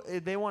people,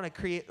 they want to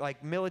create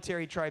like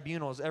military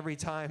tribunals every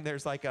time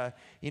there's like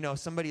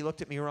somebody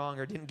looked at me wrong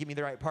or didn't give me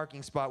the right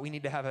parking spot. We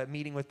need to have a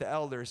meeting with the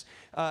elders.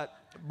 But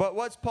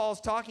what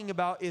Paul's talking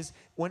about is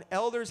when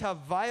elders have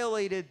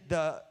violated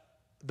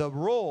the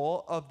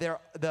role of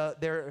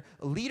their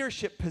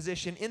leadership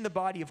position in the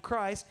body of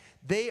Christ,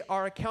 they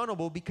are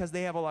accountable because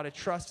they have a lot of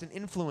trust and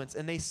influence,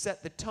 and they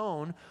set the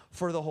tone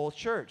for the whole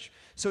church.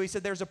 So he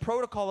said there's a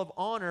protocol of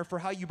honor for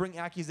how you bring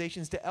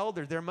accusations to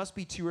elders. There must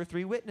be 2 or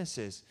 3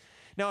 witnesses.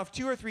 Now, if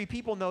 2 or 3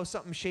 people know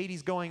something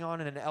shady's going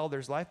on in an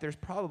elder's life, there's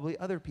probably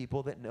other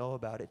people that know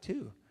about it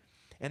too.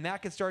 And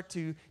that could start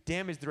to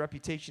damage the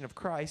reputation of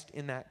Christ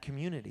in that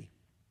community.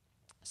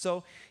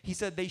 So he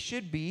said they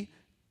should be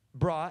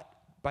brought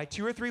by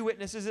 2 or 3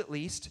 witnesses at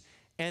least,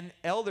 and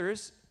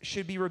elders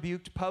should be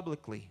rebuked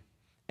publicly.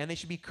 And they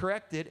should be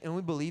corrected, and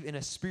we believe, in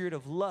a spirit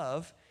of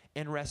love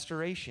and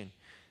restoration.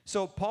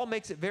 So Paul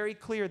makes it very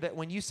clear that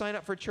when you sign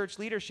up for church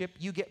leadership,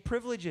 you get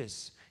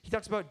privileges. He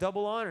talks about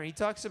double honor. He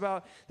talks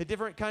about the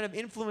different kind of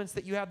influence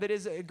that you have that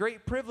is a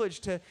great privilege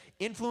to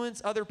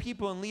influence other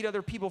people and lead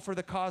other people for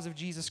the cause of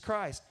Jesus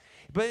Christ.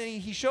 But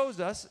he shows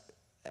us,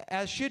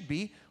 as should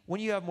be, when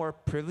you have more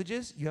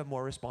privileges, you have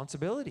more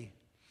responsibility.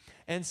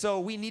 And so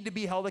we need to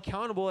be held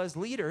accountable as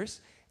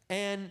leaders.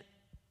 And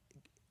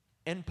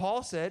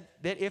Paul said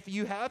that if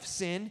you have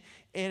sinned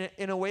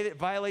in a way that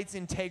violates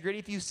integrity,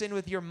 if you sin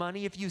with your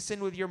money, if you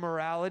sin with your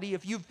morality,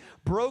 if you've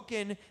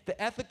broken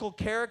the ethical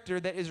character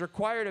that is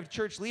required of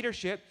church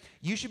leadership,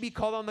 you should be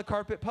called on the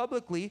carpet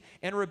publicly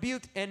and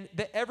rebuked, and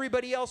that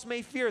everybody else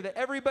may fear, that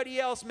everybody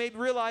else may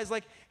realize,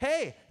 like,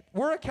 hey,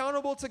 we're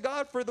accountable to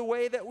God for the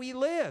way that we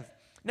live.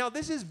 Now,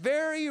 this is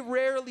very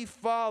rarely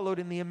followed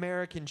in the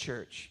American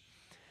church.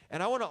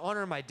 And I want to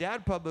honor my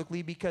dad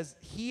publicly because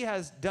he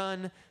has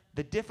done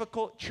the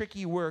difficult,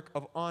 tricky work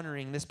of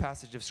honoring this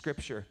passage of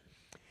Scripture.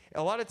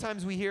 A lot of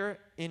times we hear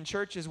in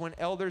churches when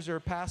elders or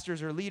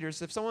pastors or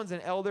leaders, if someone's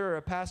an elder or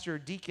a pastor or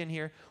deacon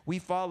here, we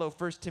follow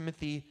 1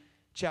 Timothy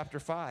chapter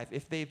 5.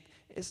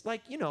 It's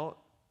like,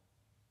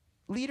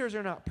 leaders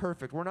are not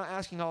perfect. We're not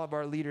asking all of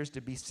our leaders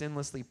to be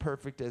sinlessly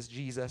perfect as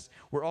Jesus.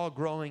 We're all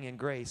growing in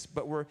grace,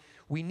 but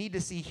we need to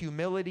see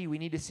humility. We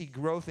need to see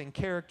growth in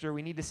character.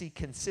 We need to see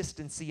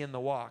consistency in the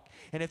walk.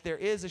 And if there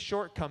is a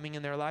shortcoming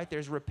in their life,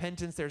 there's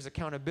repentance, there's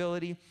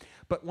accountability.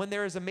 But when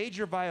there is a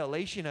major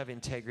violation of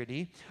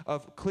integrity,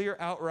 of clear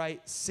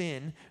outright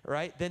sin,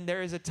 right, then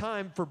there is a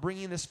time for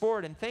bringing this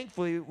forward. And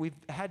thankfully, we've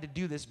had to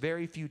do this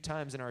very few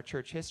times in our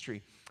church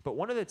history. But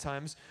one of the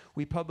times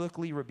we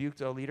publicly rebuked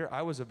a leader,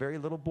 I was a very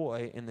little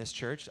boy in this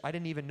church. I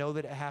didn't even know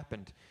that it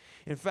happened.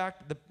 In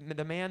fact,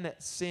 the man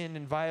that sinned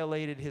and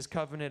violated his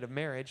covenant of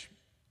marriage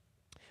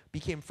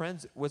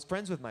was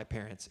friends with my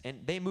parents. And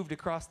they moved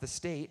across the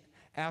state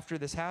after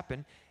this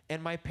happened.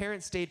 And my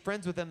parents stayed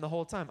friends with them the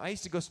whole time. I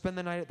used to go spend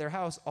the night at their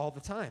house all the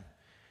time.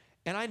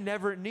 And I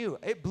never knew.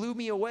 It blew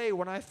me away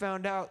when I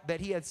found out that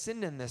he had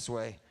sinned in this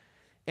way.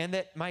 And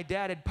that my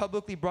dad had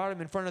publicly brought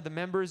him in front of the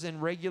members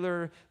and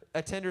regular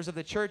attenders of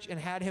the church and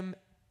had him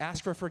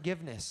ask for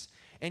forgiveness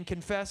and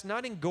confess,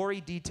 not in gory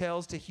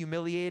details to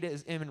humiliate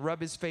him and rub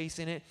his face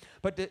in it,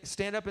 but to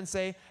stand up and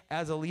say,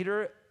 as a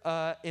leader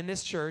in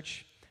this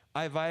church,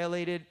 I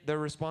violated the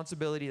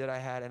responsibility that I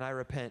had, and I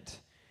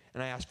repent,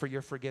 and I ask for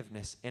your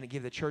forgiveness. And it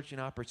gave the church an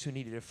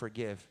opportunity to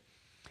forgive.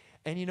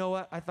 And you know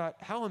what? I thought,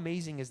 how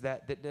amazing is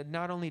that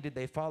not only did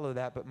they follow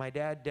that, but my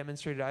dad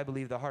demonstrated, I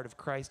believe, the heart of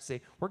Christ to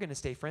say, we're going to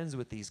stay friends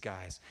with these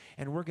guys,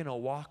 and we're going to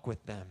walk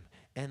with them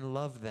and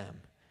love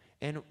them.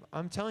 And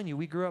I'm telling you,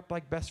 we grew up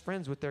like best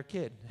friends with their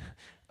kid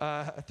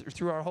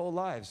through our whole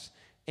lives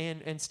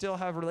and still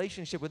have a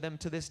relationship with them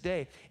to this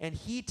day. And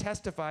he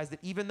testifies that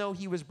even though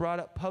he was brought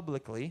up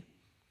publicly,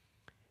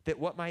 that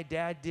what my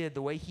dad did,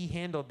 the way he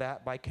handled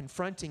that by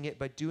confronting it,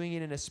 but doing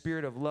it in a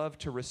spirit of love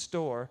to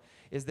restore,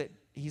 is that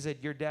he said,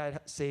 your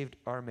dad saved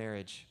our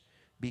marriage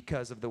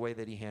because of the way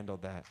that he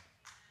handled that.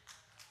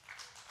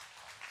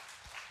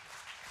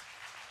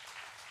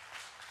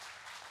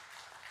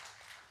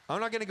 I'm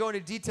not going to go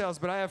into details,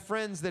 but I have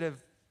friends that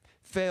have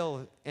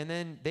failed, and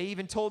then they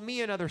even told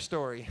me another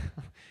story.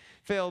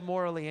 failed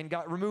morally and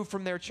got removed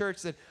from their church,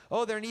 said,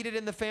 oh, they're needed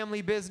in the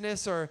family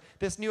business, or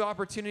this new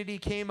opportunity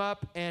came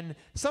up. And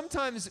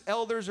sometimes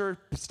elders or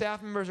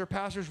staff members or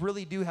pastors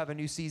really do have a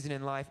new season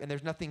in life, and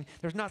there's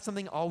not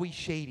something always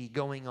shady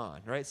going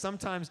on, right?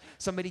 Sometimes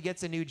somebody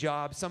gets a new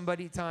job.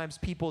 Sometimes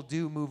people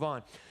do move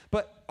on.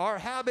 But our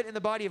habit in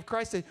the body of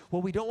Christ is,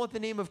 well, we don't want the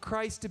name of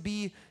Christ to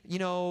be,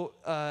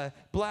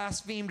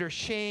 blasphemed or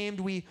shamed.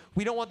 We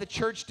don't want the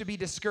church to be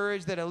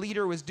discouraged that a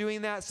leader was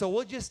doing that. So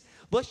let's just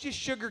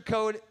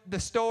sugarcoat the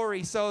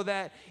story so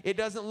that it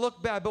doesn't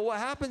look bad. But what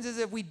happens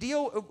is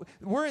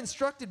we're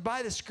instructed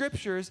by the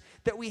scriptures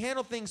that we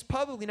handle things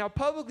publicly. Now,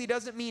 publicly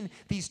doesn't mean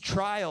these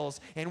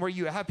trials and where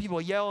you have people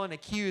yell and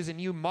accuse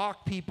and you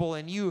mock people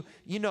and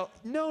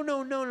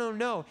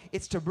no.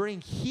 It's to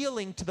bring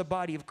healing to the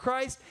body of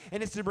Christ,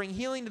 and it's to bring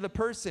healing to the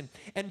person.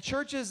 And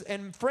churches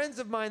and friends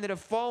of mine that have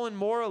fallen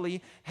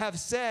morally have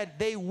said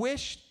they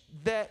wish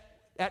that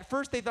at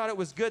first they thought it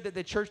was good that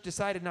the church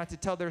decided not to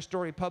tell their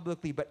story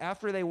publicly, but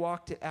after they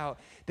walked it out,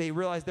 they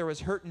realized there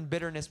was hurt and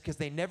bitterness because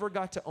they never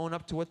got to own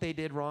up to what they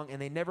did wrong,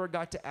 and they never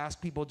got to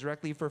ask people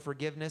directly for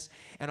forgiveness,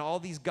 and all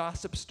these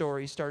gossip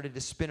stories started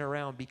to spin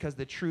around because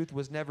the truth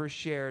was never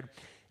shared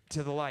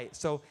to the light.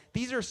 So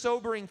these are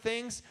sobering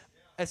things.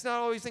 It's not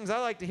always things I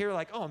like to hear,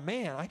 like, oh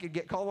man, I could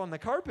get called on the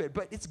carpet,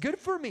 but it's good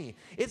for me.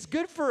 It's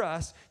good for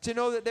us to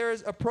know that there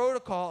is a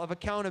protocol of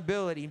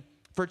accountability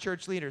for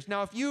church leaders.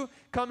 Now, if you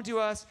come to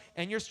us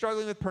and you're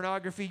struggling with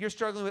pornography, you're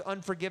struggling with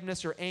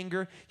unforgiveness or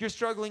anger, you're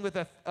struggling with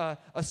a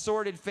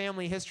sordid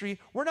family history,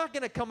 we're not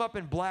going to come up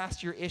and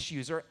blast your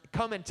issues or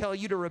come and tell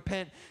you to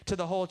repent to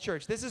the whole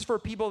church. This is for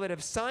people that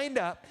have signed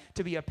up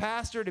to be a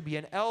pastor, to be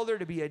an elder,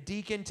 to be a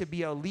deacon, to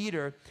be a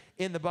leader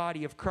in the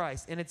body of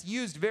Christ. And it's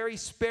used very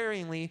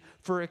sparingly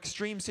for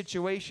extreme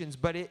situations,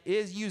 but it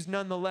is used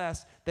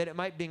nonetheless that it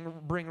might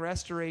bring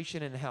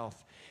restoration and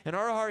health. And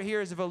our heart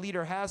here is if a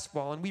leader has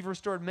fallen. We've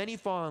restored many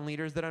fallen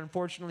leaders that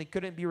unfortunately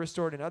couldn't be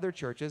restored in other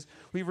churches.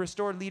 We've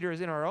restored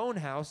leaders in our own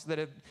house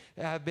that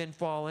have been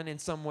fallen in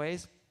some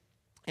ways.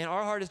 And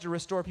our heart is to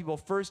restore people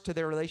first to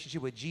their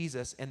relationship with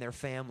Jesus and their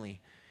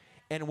family.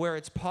 And where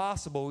it's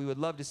possible, we would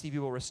love to see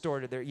people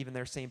restored to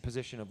their same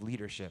position of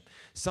leadership.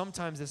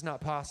 Sometimes it's not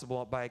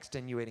possible by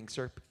extenuating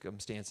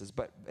circumstances,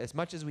 but as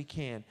much as we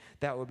can,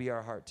 that would be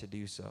our heart to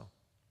do so.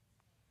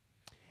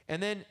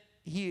 And then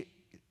he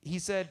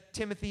said,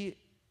 Timothy,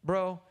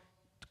 bro,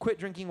 quit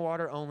drinking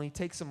water only.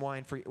 Take some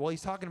wine for you. Well,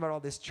 he's talking about all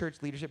this church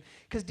leadership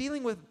because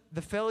dealing with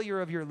the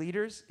failure of your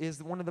leaders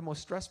is one of the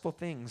most stressful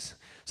things.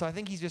 So I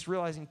think he's just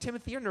realizing,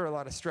 Timothy, you're under a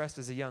lot of stress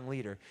as a young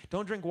leader.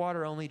 Don't drink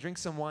water only. Drink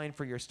some wine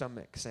for your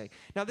stomach's sake.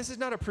 Now, this is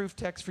not a proof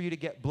text for you to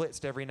get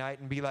blitzed every night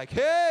and be like,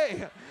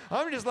 hey,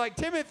 I'm just like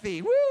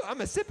Timothy. Woo,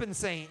 I'm a sipping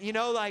saint.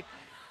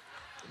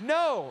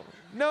 No.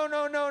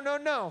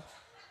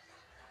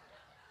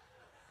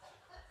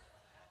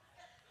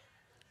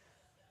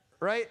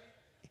 Right?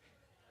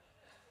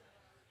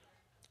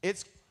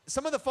 It's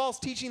some of the false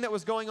teaching that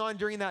was going on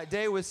during that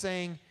day was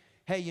saying,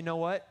 hey, you know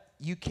what?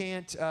 You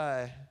can't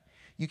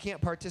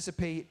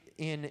participate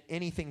in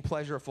anything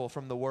pleasurable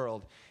from the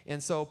world.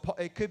 And so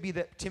it could be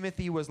that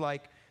Timothy was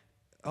like,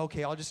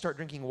 okay, I'll just start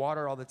drinking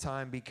water all the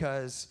time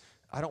because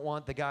I don't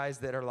want the guys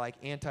that are like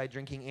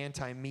anti-drinking,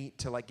 anti-meat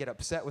to like get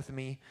upset with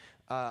me.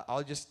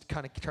 I'll just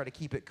kind of try to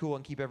keep it cool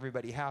and keep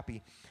everybody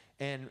happy.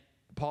 And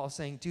Paul's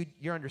saying, dude,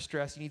 you're under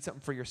stress. You need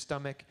something for your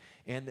stomach.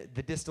 And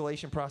the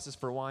distillation process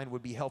for wine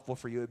would be helpful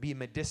for you. It would be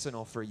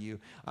medicinal for you.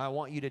 I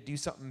want you to do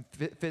something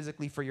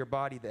physically for your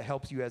body that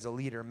helps you as a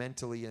leader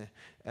mentally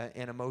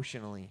and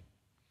emotionally.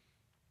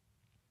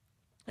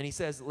 And he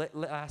says,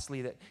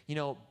 lastly, that,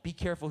 be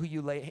careful who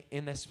you lay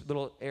in this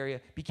little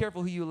area. Be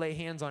careful who you lay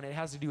hands on. It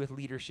has to do with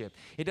leadership.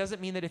 It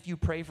doesn't mean that if you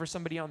pray for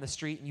somebody on the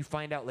street and you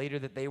find out later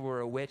that they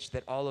were a witch,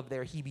 that all of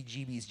their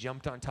heebie-jeebies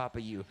jumped on top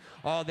of you.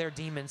 All their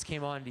demons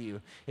came onto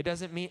you. It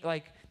doesn't mean,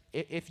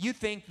 if you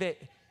think that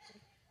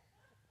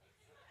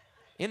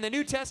in the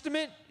New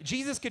Testament,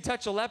 Jesus could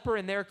touch a leper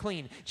and they're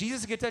clean.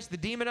 Jesus could touch the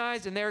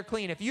demonized and they're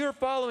clean. If you're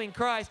following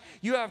Christ,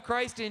 you have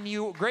Christ in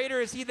you. Greater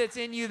is he that's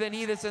in you than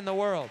he that's in the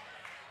world.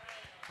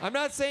 I'm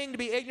not saying to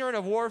be ignorant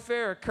of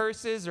warfare or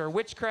curses or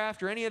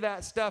witchcraft or any of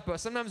that stuff, but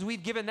sometimes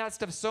we've given that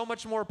stuff so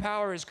much more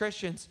power as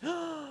Christians.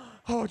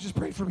 Oh, just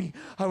pray for me.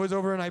 I was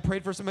over and I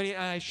prayed for somebody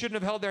and I shouldn't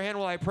have held their hand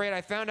while I prayed. I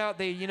found out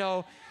they,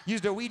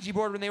 used a Ouija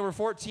board when they were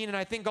 14 and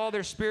I think all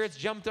their spirits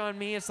jumped on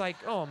me. It's like,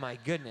 oh my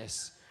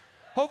goodness.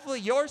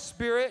 Hopefully your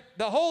spirit,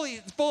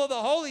 full of the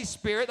Holy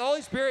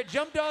Spirit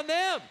jumped on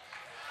them.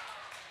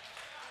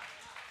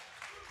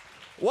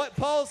 What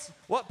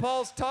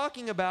Paul's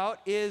talking about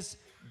is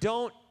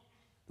don't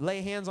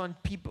lay hands on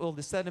people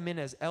to set them in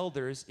as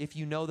elders if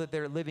you know that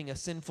they're living a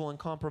sinful and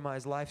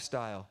compromised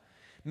lifestyle.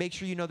 Make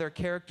sure you know their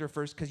character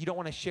first because you don't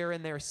want to share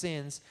in their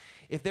sins.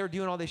 If they're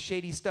doing all this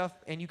shady stuff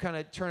and you kind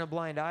of turn a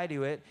blind eye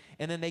to it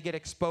and then they get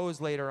exposed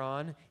later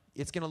on,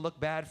 it's going to look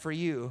bad for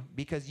you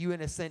because you,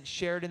 in a sense,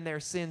 shared in their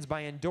sins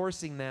by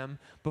endorsing them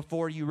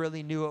before you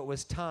really knew it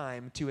was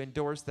time to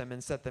endorse them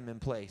and set them in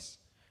place.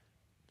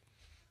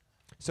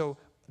 So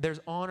there's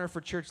honor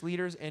for church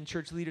leaders, and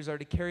church leaders are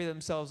to carry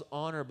themselves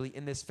honorably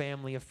in this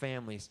family of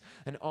families.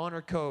 An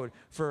honor code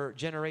for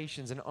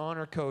generations, an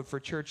honor code for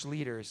church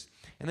leaders,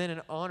 and then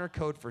an honor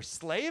code for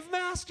slave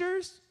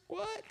masters?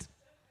 What?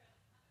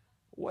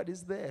 What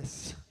is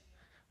this?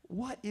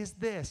 What is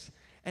this?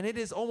 And it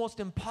is almost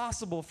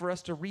impossible for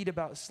us to read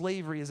about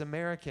slavery as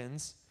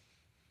Americans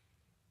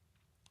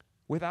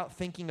without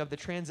thinking of the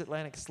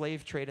transatlantic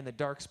slave trade and the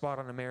dark spot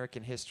on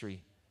American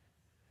history.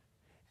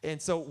 And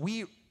so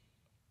we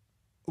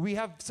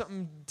have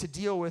something to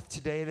deal with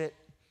today that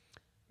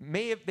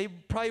they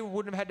probably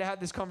wouldn't have had to have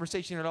this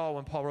conversation at all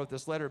when Paul wrote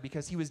this letter,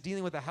 because he was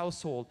dealing with a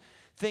household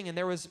thing, and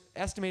there was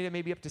estimated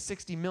maybe up to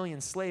 60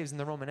 million slaves in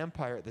the Roman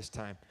Empire at this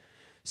time.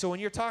 So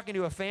when you're talking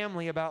to a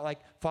family about, like,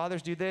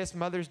 fathers do this,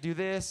 mothers do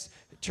this,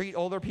 treat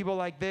older people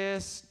like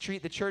this,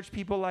 treat the church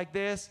people like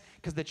this,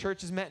 because the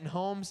church is met in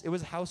homes, it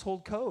was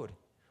household code.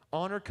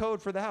 Honor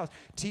code for the house.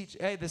 Teach,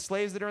 hey, the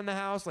slaves that are in the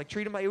house, like,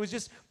 treat them like, it was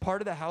just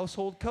part of the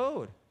household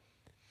code.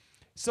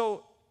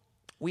 So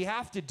we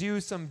have to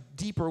do some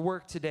deeper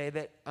work today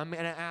that I'm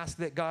going to ask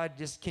that God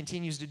just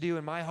continues to do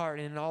in my heart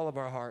and in all of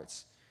our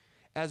hearts.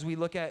 As we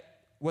look at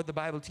what the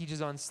Bible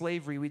teaches on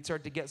slavery, we'd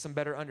start to get some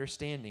better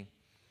understanding.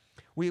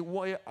 We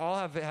all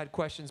have had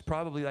questions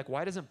probably like,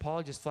 why doesn't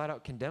Paul just flat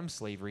out condemn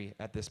slavery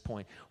at this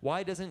point?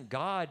 Why doesn't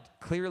God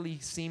clearly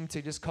seem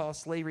to just call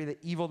slavery the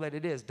evil that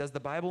it is? Does the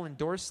Bible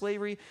endorse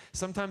slavery?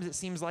 Sometimes it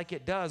seems like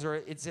it does, or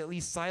it's at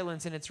least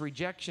silence in its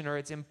rejection, or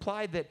it's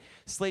implied that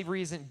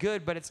slavery isn't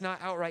good, but it's not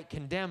outright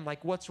condemned.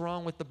 Like, what's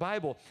wrong with the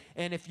Bible?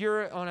 And if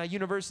you're on a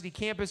university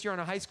campus, you're on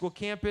a high school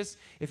campus,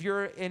 if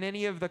you're in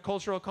any of the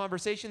cultural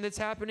conversation that's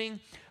happening,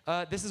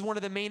 this is one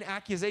of the main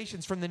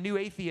accusations from the new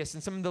atheists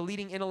and some of the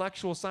leading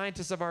intellectual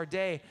scientists of our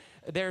day.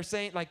 They're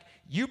saying, like,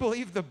 you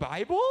believe the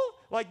Bible?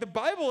 Like, the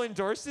Bible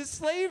endorses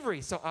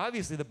slavery. So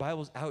obviously the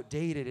Bible's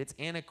outdated, it's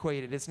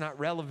antiquated, it's not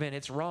relevant,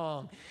 it's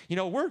wrong. You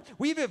know,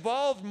 we've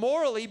evolved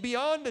morally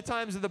beyond the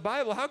times of the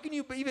Bible. How can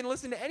you even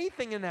listen to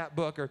anything in that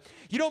book? Or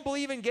you don't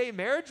believe in gay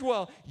marriage?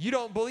 Well, you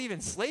don't believe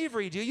in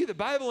slavery, do you? The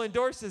Bible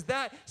endorses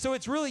that. So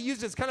it's really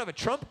used as kind of a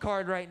trump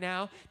card right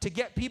now to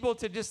get people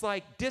to just,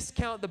 like,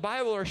 discount the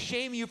Bible or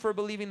shame you for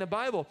believing the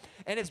Bible.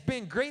 And it's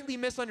been greatly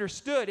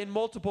misunderstood in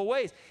multiple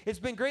ways. It's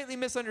been greatly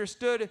misunderstood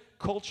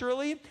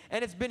culturally,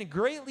 and it's been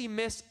greatly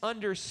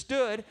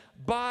misunderstood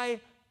by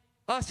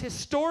us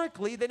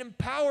historically that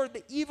empowered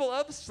the evil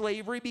of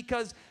slavery,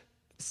 because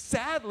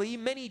sadly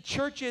many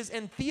churches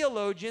and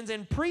theologians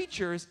and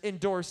preachers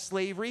endorse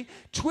slavery,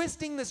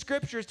 twisting the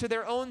scriptures to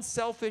their own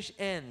selfish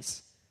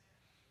ends.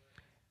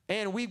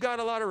 And we've got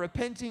a lot of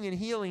repenting and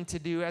healing to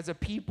do as a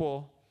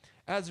people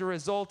as a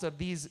result of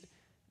these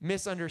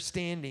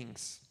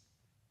misunderstandings.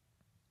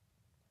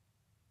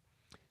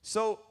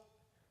 So,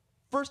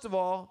 first of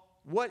all,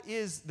 what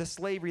is the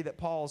slavery that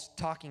Paul's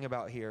talking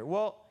about here?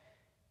 Well,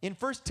 in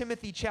 1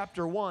 Timothy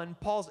chapter 1,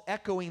 Paul's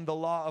echoing the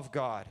law of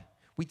God.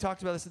 We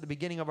talked about this at the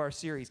beginning of our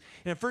series.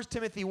 And in 1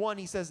 Timothy 1,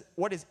 he says,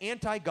 what is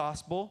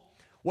anti-gospel?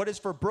 What is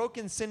for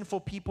broken, sinful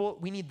people?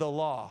 We need the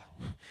law.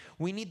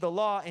 We need the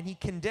law, and he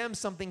condemns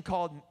something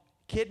called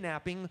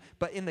kidnapping,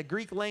 but in the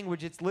Greek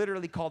language, it's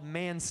literally called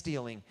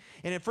man-stealing.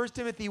 And in 1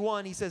 Timothy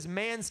 1, he says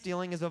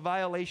man-stealing is a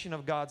violation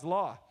of God's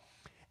law.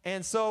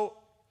 And so,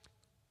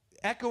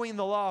 echoing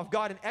the law of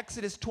God, in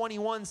Exodus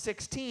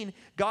 21:16,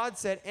 God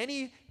said,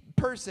 any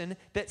person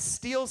that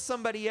steals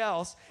somebody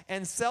else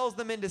and sells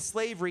them into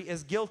slavery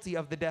is guilty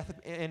of the death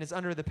and is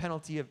under the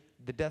penalty of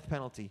the death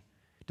penalty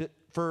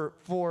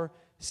for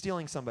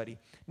stealing somebody.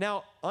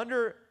 Now,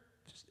 under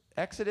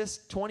Exodus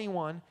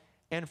 21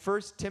 and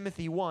 1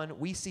 Timothy 1,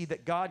 we see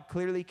that God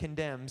clearly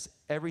condemns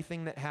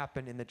everything that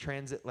happened in the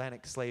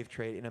transatlantic slave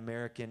trade in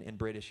American and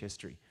British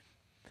history.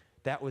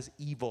 That was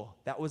evil.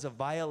 That was a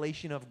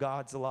violation of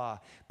God's law.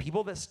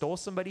 People that stole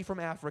somebody from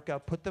Africa,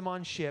 put them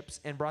on ships,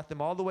 and brought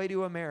them all the way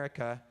to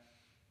America,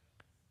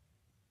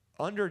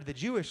 under the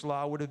Jewish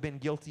law, would have been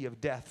guilty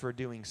of death for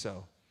doing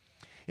so.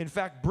 In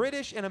fact,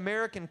 British and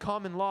American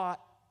common law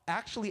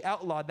actually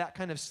outlawed that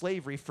kind of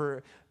slavery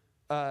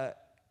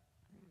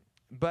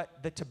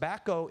but the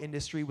tobacco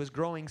industry was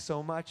growing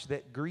so much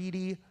that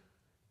greedy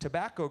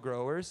tobacco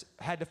growers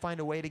had to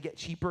find a way to get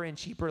cheaper and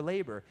cheaper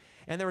labor.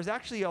 And there was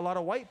actually a lot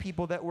of white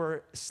people that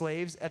were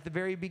slaves at the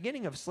very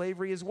beginning of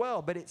slavery as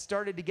well, but it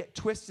started to get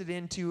twisted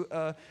into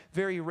a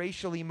very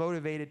racially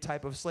motivated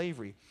type of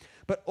slavery.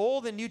 But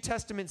Old and New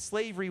Testament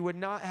slavery would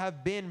not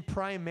have been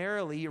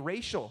primarily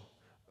racial.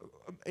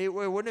 It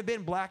wouldn't have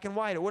been black and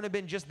white. It wouldn't have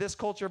been just this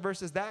culture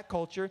versus that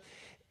culture.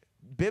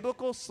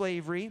 Biblical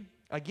slavery,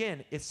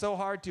 again, it's so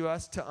hard to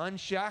us to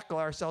unshackle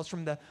ourselves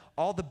from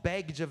all the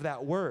baggage of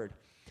that word.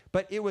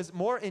 But it was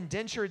more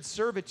indentured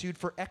servitude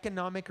for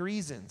economic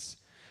reasons.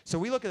 So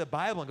we look at the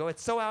Bible and go,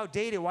 it's so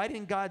outdated. Why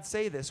didn't God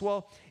say this?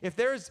 Well, if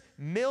there's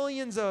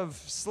millions of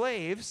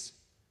slaves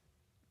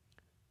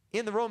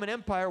in the Roman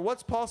Empire,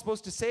 what's Paul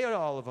supposed to say to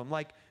all of them?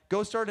 Like,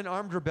 go start an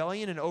armed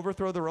rebellion and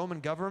overthrow the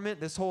Roman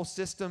government? This whole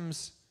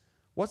system's,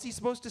 what's he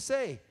supposed to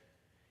say?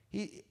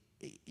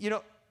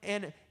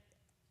 And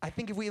I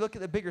think if we look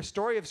at the bigger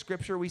story of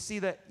Scripture, we see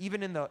that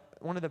even in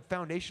one of the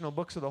foundational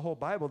books of the whole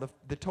Bible,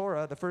 the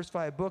Torah, the first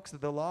 5 books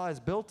that the law is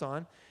built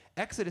on,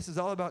 Exodus is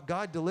all about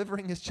God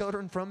delivering his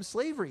children from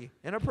slavery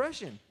and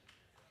oppression.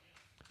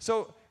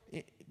 So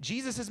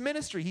Jesus'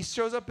 ministry, he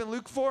shows up in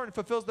Luke 4 and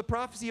fulfills the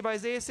prophecy of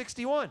Isaiah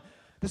 61.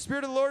 The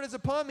Spirit of the Lord is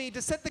upon me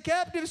to set the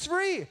captives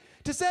free,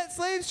 to set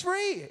slaves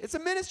free. It's a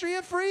ministry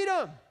of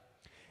freedom.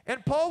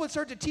 And Paul would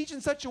start to teach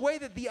in such a way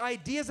that the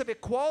ideas of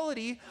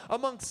equality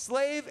amongst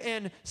slave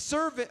and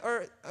servant,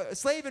 or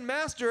slave and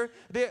master,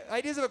 the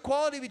ideas of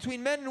equality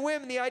between men and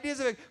women, the ideas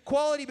of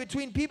equality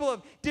between people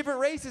of different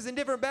races and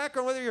different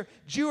backgrounds, whether you're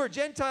Jew or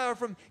Gentile or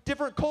from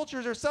different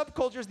cultures or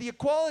subcultures, the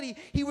equality,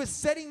 he was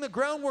setting the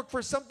groundwork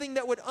for something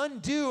that would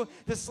undo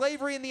the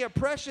slavery and the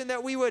oppression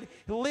that we would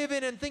live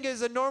in and think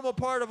is a normal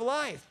part of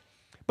life.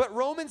 But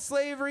Roman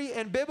slavery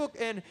and biblical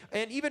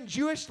and even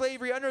Jewish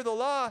slavery under the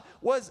law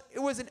was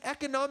an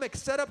economic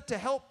setup to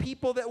help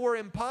people that were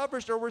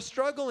impoverished or were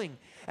struggling.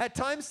 At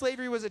times,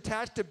 slavery was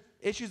attached to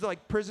issues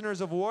like prisoners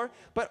of war,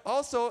 but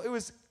also it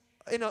was,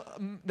 in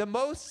the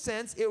most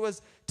sense, it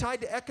was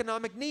tied to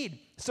economic need.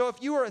 So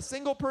if you were a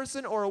single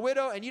person or a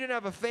widow and you didn't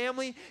have a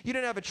family, you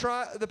didn't have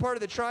the part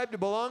of the tribe to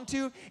belong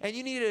to, and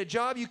you needed a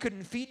job, you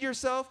couldn't feed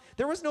yourself,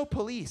 there was no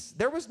police,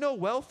 there was no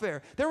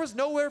welfare, there was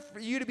nowhere for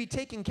you to be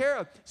taken care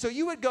of. So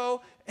you would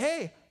go,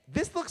 hey,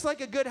 this looks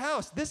like a good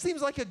house. This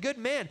seems like a good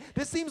man.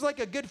 This seems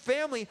like a good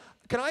family.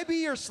 Can I be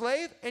your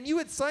slave? And you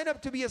would sign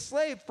up to be a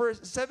slave for a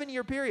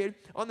 7-year period.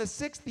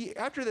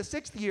 After the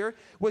 6th year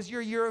was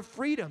your year of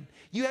freedom.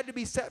 You had to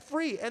be set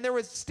free. And there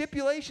was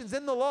stipulations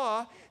in the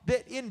law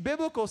that in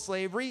biblical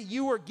slavery,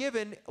 you were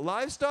given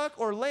livestock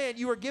or land.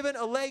 You were given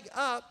a leg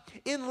up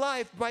in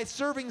life by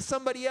serving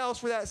somebody else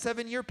for that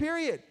 7-year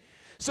period.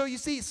 So you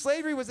see,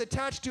 slavery was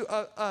attached to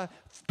a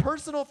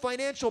personal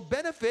financial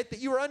benefit that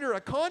you were under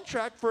a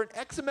contract for an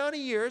X amount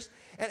of years,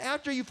 and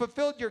after you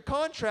fulfilled your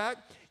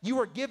contract, you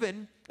were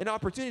given an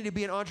opportunity to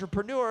be an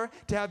entrepreneur,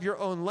 to have your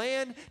own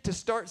land, to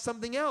start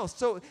something else.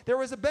 So there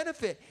was a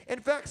benefit. In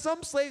fact,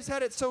 some slaves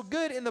had it so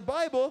good in the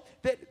Bible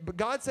that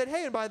God said,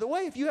 hey, and by the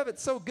way, if you have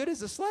it so good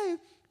as a slave,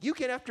 you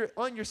can,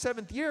 on your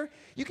 7th year,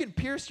 you can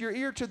pierce your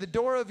ear to the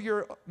door of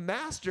your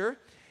master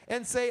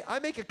and say, I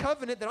make a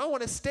covenant that I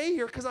want to stay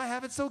here because I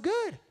have it so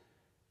good.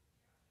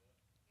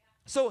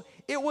 So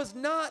it was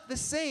not the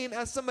same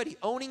as somebody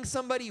owning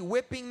somebody,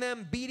 whipping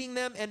them, beating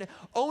them, and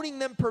owning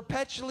them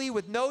perpetually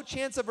with no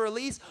chance of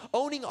release,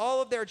 owning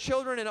all of their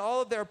children and all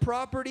of their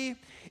property.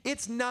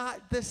 It's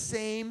not the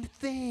same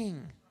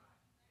thing.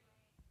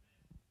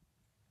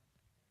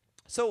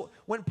 So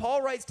when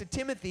Paul writes to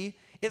Timothy,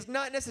 it's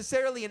not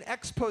necessarily an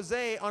expose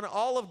on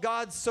all of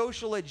God's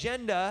social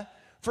agenda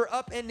for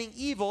upending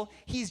evil.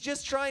 He's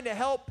just trying to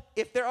help.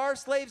 If there are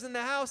slaves in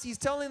the house, he's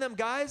telling them,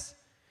 guys,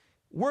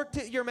 work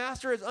to your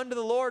master as unto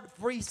the Lord,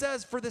 for he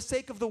says, for the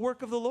sake of the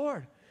work of the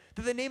Lord,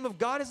 that the name of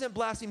God isn't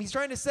blasphemed. He's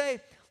trying to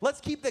say,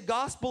 let's keep the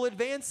gospel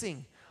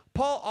advancing.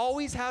 Paul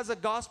always has a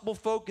gospel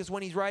focus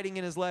when he's writing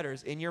in his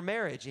letters, in your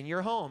marriage, in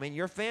your home, in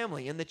your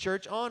family, in the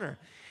church honor.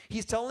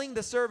 He's telling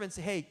the servants,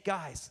 hey,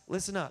 guys,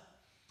 listen up.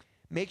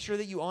 Make sure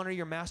that you honor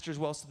your masters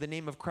well so the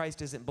name of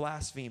Christ isn't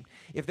blasphemed.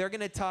 If they're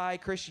going to tie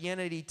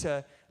Christianity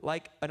to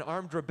like an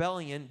armed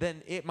rebellion,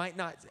 then it might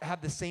not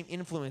have the same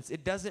influence.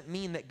 It doesn't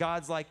mean that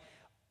God's like,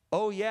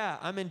 oh yeah,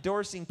 I'm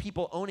endorsing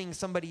people owning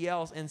somebody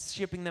else and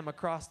shipping them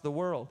across the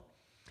world.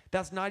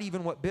 That's not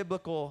even what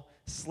biblical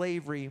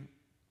slavery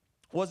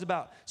was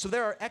about. So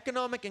there are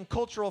economic and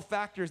cultural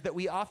factors that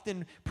we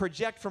often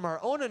project from our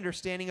own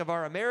understanding of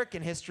our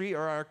American history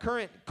or our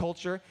current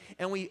culture,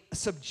 and we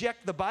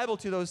subject the Bible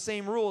to those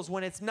same rules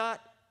when it's not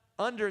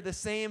under the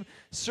same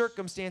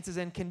circumstances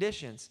and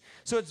conditions.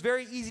 So it's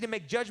very easy to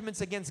make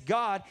judgments against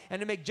God and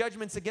to make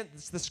judgments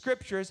against the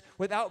Scriptures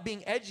without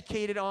being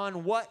educated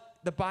on what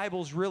the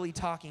Bible's really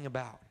talking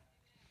about.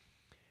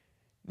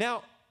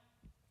 Now,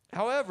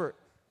 however,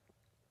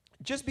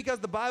 just because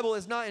the Bible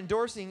is not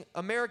endorsing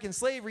American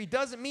slavery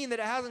doesn't mean that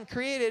it hasn't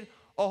created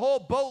a whole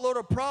boatload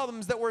of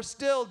problems that we're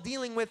still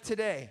dealing with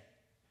today.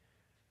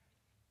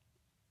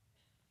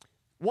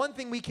 One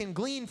thing we can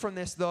glean from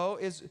this, though,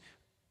 is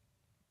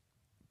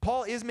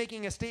Paul is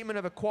making a statement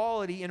of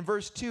equality. In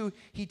verse 2,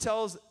 he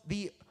tells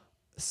the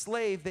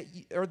slave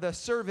or the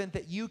servant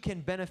that you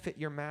can benefit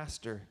your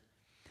master.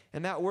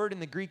 And that word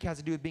in the Greek has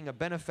to do with being a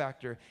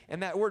benefactor.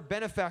 And that word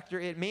benefactor,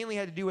 it mainly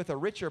had to do with a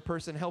richer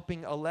person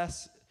helping a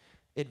less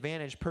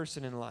advantaged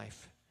person in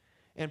life.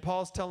 And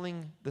Paul's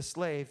telling the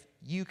slave,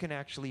 you can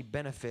actually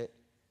benefit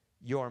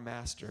your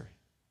master.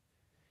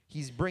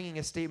 He's bringing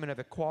a statement of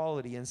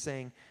equality and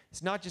saying,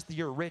 it's not just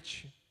your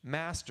rich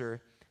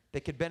master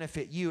that could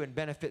benefit you and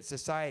benefit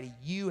society.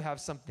 You have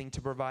something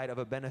to provide of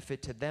a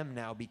benefit to them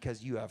now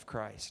because you have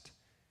Christ.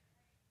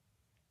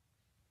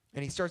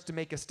 And he starts to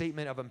make a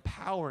statement of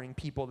empowering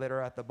people that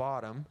are at the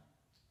bottom,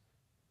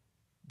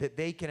 that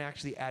they can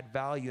actually add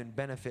value and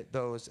benefit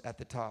those at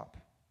the top.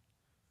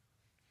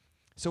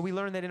 So we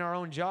learn that in our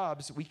own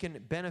jobs, we can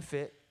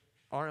benefit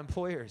our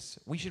employers.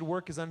 We should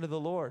work as unto the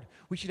Lord.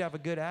 We should have a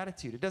good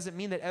attitude. It doesn't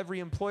mean that every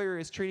employer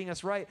is treating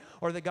us right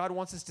or that God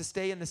wants us to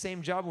stay in the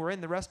same job we're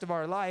in the rest of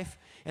our life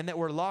and that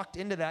we're locked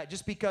into that.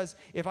 Just because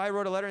if I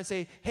wrote a letter and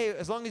say, hey,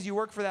 as long as you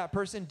work for that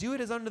person, do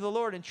it as unto the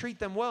Lord and treat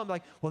them well. I'm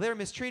like, well, they're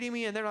mistreating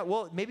me and they're not.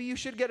 Well, maybe you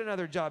should get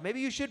another job. Maybe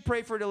you should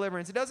pray for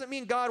deliverance. It doesn't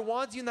mean God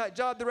wants you in that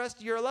job the rest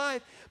of your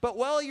life, but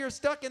while you're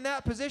stuck in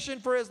that position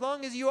for as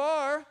long as you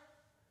are,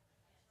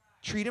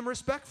 treat them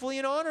respectfully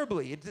and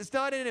honorably. It's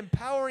not an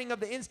empowering of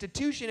the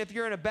institution if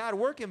you're in a bad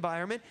work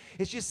environment.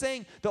 It's just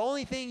saying the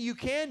only thing you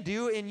can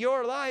do in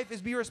your life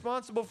is be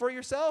responsible for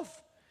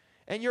yourself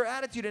and your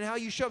attitude and how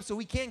you show up. So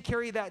we can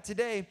carry that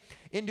today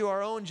into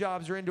our own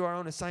jobs or into our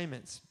own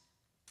assignments.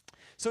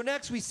 So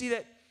next we see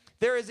that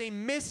there is a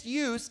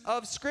misuse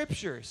of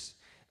scriptures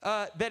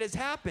that has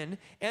happened,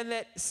 and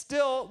that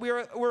still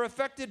we're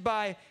affected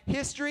by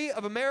history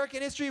of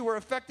American history. We're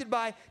affected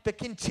by the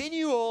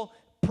continual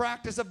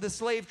practice of the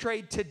slave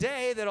trade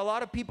today that a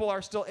lot of people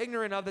are still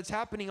ignorant of, that's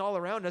happening all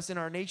around us in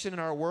our nation, in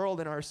our world,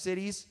 in our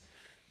cities.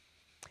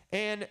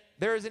 And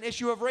there is an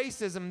issue of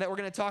racism that we're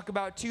going to talk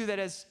about too, that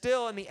is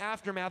still in the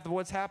aftermath of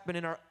what's happened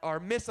in our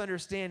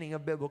misunderstanding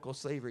of biblical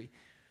slavery.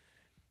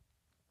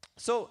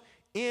 So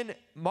in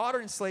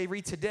modern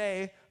slavery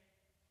today,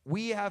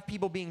 we have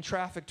people being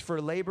trafficked for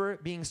labor,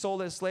 being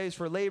sold as slaves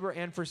for labor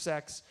and for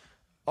sex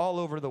all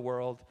over the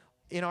world,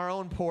 in our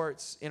own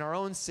ports, in our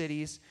own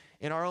cities,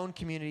 in our own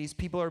communities.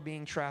 People are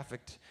being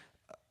trafficked,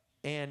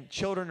 and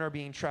children are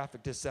being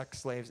trafficked as sex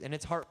slaves, and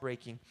it's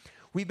heartbreaking.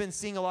 We've been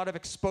seeing a lot of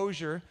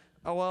exposure.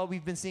 Well,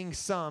 we've been seeing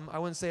some, I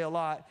wouldn't say a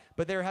lot,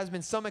 but there has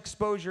been some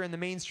exposure in the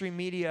mainstream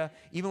media,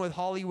 even with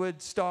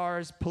Hollywood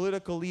stars,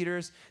 political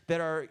leaders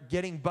that are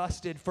getting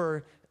busted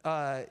for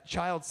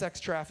child sex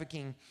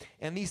trafficking.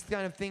 And these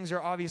kind of things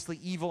are obviously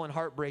evil and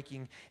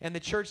heartbreaking. And the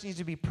church needs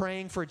to be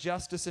praying for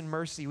justice and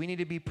mercy. We need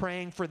to be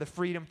praying for the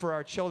freedom for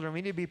our children.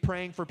 We need to be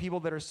praying for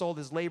people that are sold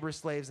as labor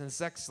slaves and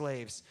sex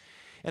slaves,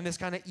 and this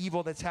kind of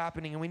evil that's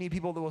happening. And we need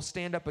people that will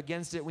stand up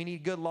against it. We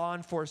need good law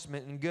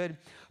enforcement and good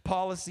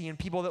policy and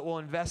people that will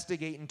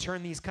investigate and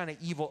turn these kind of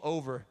evil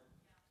over.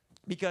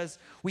 Because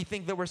we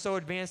think that we're so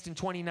advanced in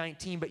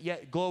 2019, but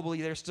yet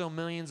globally there's still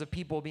millions of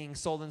people being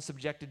sold and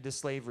subjected to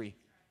slavery.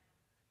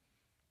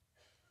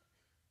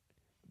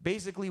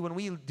 Basically, when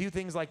we do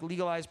things like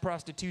legalize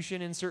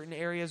prostitution in certain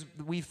areas,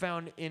 we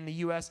found in the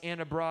U.S.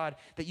 and abroad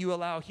that you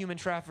allow human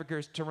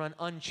traffickers to run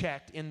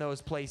unchecked in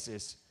those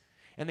places.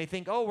 And they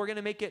think, oh, we're going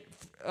to make it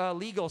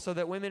legal so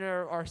that women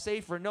are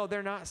safer. No,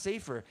 they're not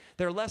safer.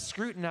 They're less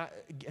scrutinized.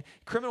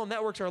 Criminal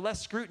networks are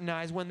less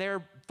scrutinized when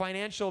their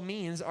financial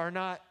means are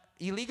not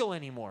illegal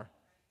anymore.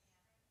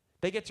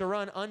 They get to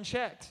run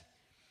unchecked.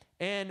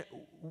 And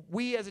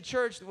we as a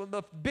church, well,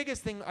 the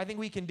biggest thing I think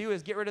we can do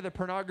is get rid of the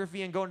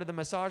pornography and go into the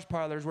massage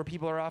parlors where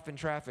people are often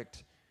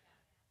trafficked.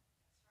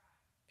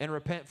 And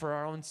repent for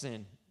our own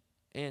sin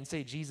and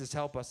say, Jesus,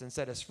 help us and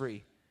set us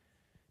free.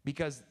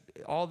 Because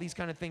all these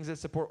kind of things that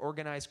support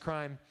organized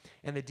crime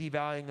and the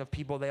devaluing of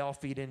people, they all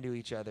feed into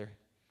each other.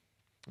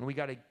 And we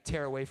got to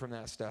tear away from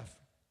that stuff.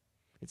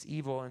 It's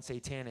evil and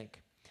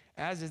satanic.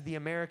 As is the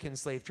American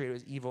slave trade,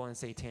 was evil and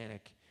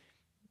satanic.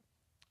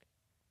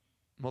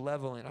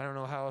 Malevolent, I don't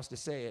know how else to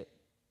say it,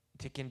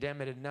 to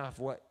condemn it enough.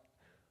 What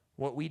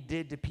we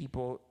did to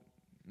people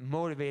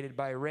motivated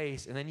by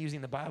race and then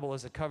using the Bible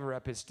as a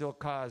cover-up has still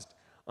caused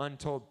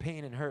untold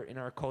pain and hurt in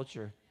our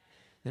culture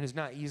and is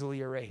not easily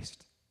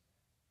erased.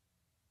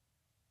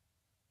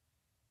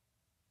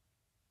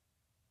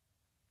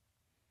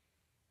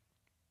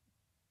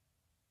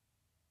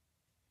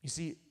 You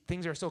see,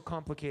 things are so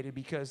complicated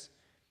because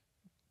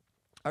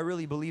I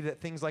really believe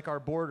that things like our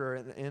border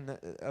and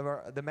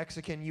the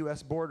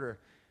Mexican-U.S. border,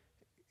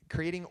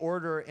 creating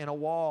order and a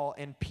wall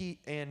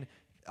and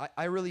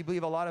I really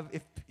believe a lot of,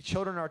 if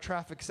children are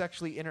trafficked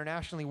sexually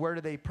internationally, where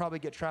do they probably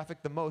get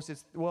trafficked the most?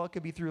 It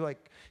could be through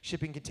like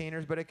shipping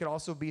containers, but it could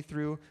also be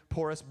through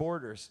porous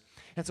borders.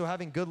 And so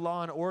having good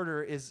law and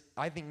order is,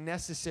 I think,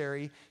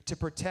 necessary to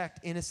protect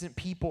innocent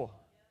people.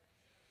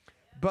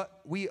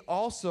 But we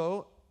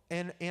also,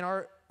 in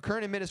our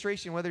current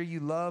administration, whether you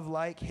love,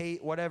 like,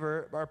 hate,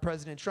 whatever, our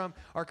President Trump,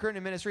 our current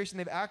administration,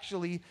 they've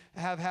actually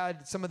have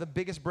had some of the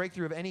biggest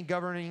breakthrough of any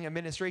governing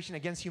administration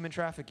against human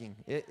trafficking.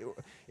 It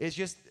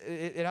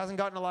hasn't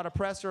gotten a lot of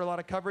press or a lot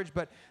of coverage,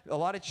 but a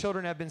lot of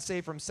children have been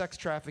saved from sex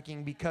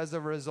trafficking because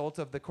of a result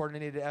of the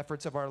coordinated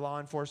efforts of our law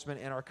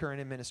enforcement and our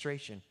current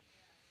administration.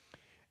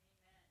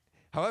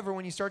 However,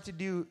 when you start to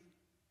do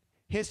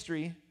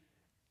history,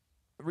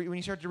 when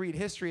you start to read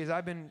history, as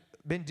I've been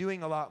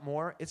doing a lot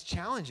more, it's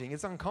challenging,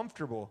 it's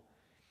uncomfortable.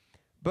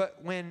 But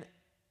when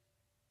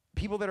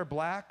people that are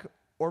black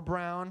or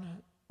brown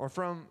or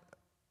from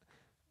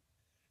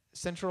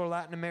Central or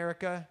Latin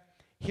America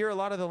hear a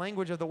lot of the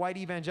language of the white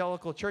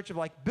evangelical church of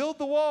like, build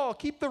the wall,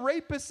 keep the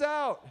rapists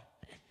out,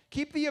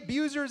 keep the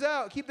abusers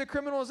out, keep the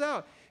criminals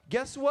out.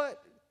 Guess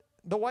what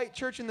the white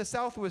church in the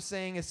South was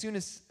saying as soon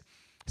as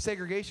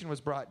segregation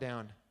was brought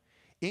down?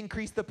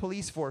 Increase the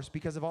police force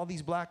because of all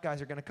these black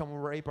guys are going to come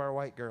and rape our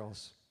white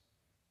girls.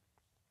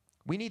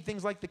 We need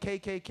things like the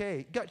KKK.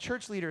 You've got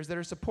church leaders that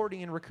are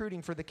supporting and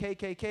recruiting for the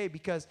KKK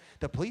because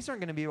the police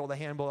aren't going to be able to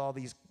handle all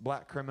these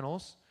black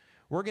criminals.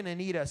 We're going to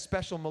need a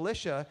special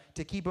militia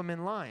to keep them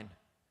in line.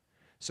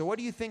 So what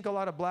do you think a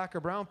lot of black or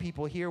brown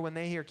people hear when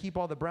they hear, keep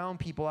all the brown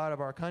people out of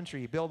our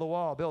country, build a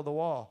wall, build a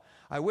wall?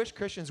 I wish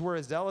Christians were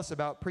as zealous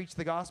about preach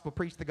the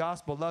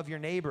gospel, love your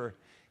neighbor,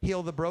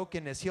 heal the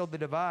brokenness, heal the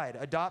divide,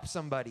 adopt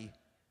somebody.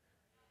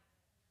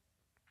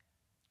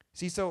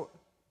 See, so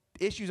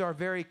issues are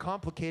very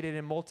complicated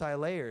and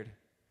multi-layered.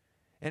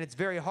 And it's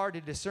very hard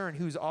to discern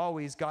who's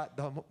always got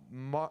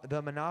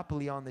the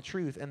monopoly on the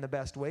truth and the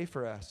best way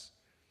for us.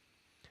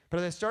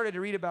 But as I started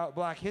to read about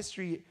black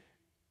history,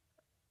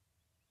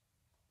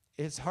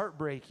 it's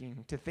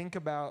heartbreaking to think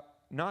about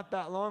not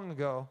that long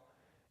ago.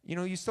 You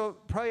know, you still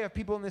probably have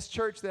people in this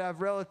church that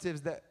have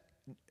relatives that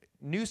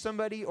knew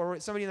somebody or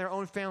somebody in their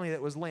own family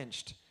that was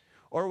lynched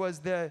or was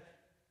the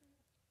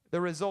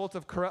result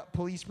of corrupt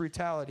police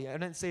brutality. I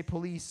didn't say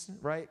police,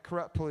 right?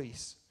 Corrupt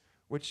police,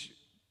 which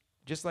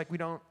just like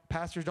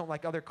pastors don't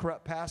like other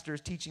corrupt pastors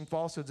teaching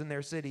falsehoods in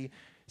their city,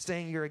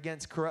 saying you're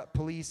against corrupt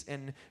police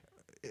and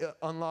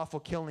unlawful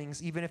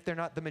killings, even if they're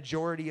not the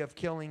majority of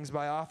killings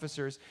by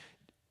officers,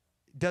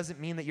 doesn't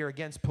mean that you're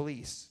against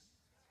police,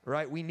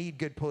 right? We need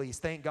good police.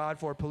 Thank God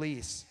for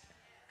police,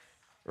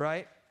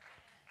 right?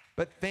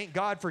 But thank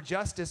God for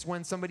justice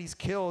when somebody's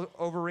killed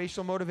over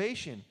racial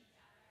motivation.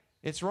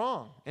 It's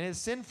wrong and it's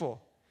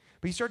sinful.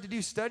 But you start to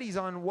do studies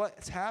on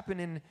what's happened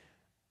in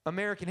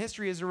American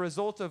history as a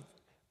result of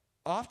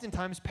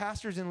oftentimes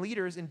pastors and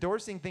leaders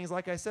endorsing things,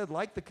 like I said,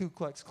 like the Ku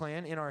Klux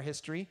Klan in our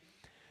history,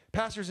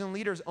 pastors and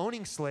leaders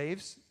owning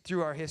slaves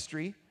through our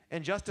history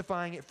and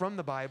justifying it from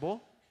the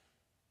Bible,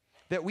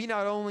 that we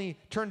not only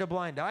turned a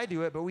blind eye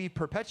to it, but we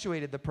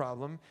perpetuated the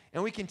problem,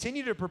 and we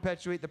continue to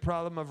perpetuate the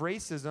problem of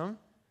racism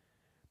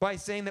by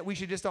saying that we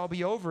should just all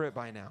be over it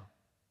by now.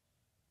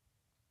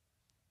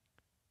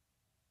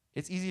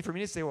 It's easy for me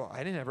to say, well,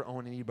 I didn't ever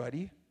own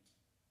anybody.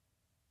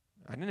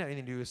 I didn't have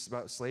anything to do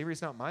about slavery.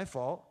 It's not my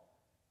fault.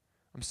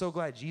 I'm so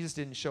glad Jesus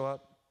didn't show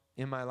up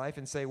in my life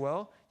and say,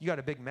 well, you got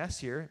a big mess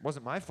here. It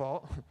wasn't my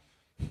fault.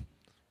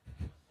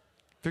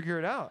 Figure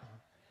it out.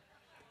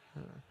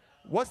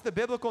 What's the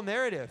biblical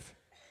narrative?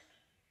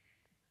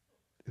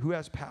 Who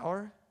has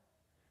power,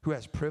 who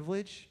has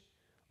privilege,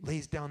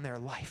 lays down their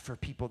life for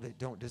people that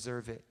don't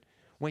deserve it.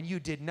 When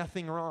you did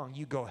nothing wrong,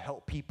 you go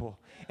help people,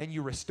 and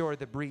you restore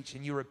the breach,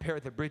 and you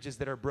repair the bridges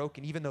that are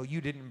broken, even though you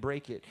didn't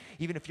break it.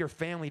 Even if your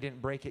family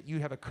didn't break it, you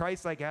have a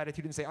Christ-like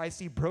attitude and say, I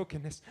see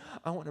brokenness.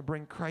 I want to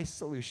bring Christ's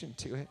solution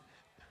to it.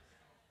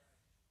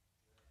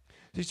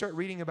 So you start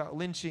reading about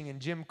lynching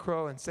and Jim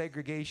Crow and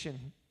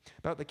segregation,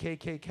 about the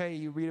KKK.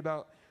 You read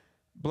about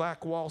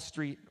Black Wall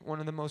Street, one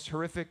of the most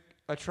horrific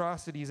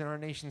atrocities in our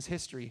nation's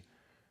history,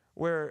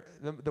 where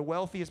the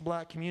wealthiest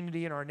black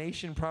community in our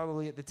nation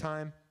probably at the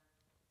time,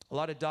 a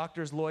lot of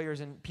doctors,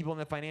 lawyers, and people in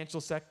the financial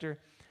sector,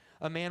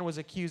 a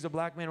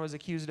black man was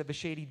accused of a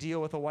shady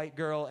deal with a white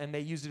girl, and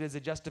they used it as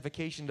a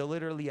justification to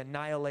literally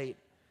annihilate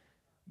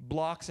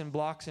blocks and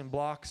blocks and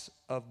blocks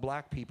of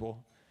black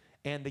people.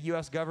 And the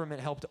U.S. government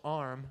helped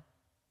arm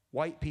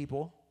white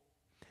people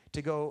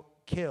to go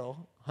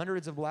kill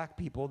hundreds of black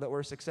people that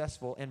were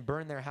successful and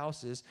burn their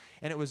houses,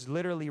 and it was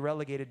literally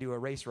relegated to a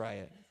race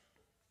riot.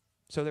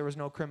 So there was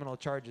no criminal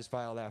charges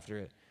filed after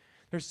it.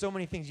 There's so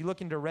many things. You look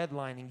into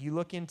redlining. You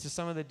look into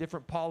some of the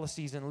different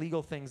policies and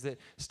legal things that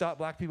stop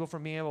black people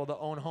from being able to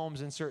own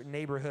homes in certain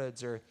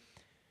neighborhoods. Or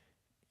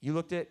you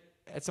looked at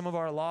some of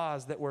our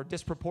laws that were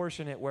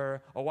disproportionate,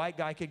 where a white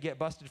guy could get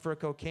busted for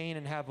cocaine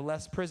and have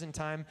less prison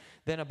time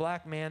than a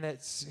black man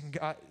that's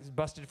got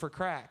busted for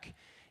crack.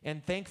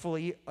 And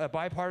thankfully, a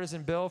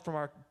bipartisan bill from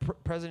our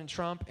President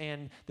Trump,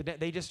 and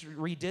they just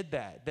redid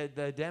that.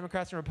 The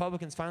Democrats and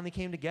Republicans finally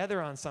came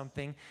together on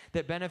something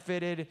that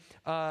benefited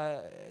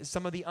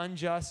some of the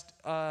unjust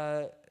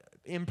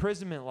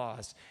imprisonment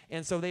laws.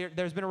 And so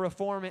there's been a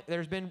reform.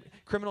 There's been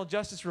criminal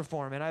justice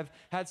reform. And I've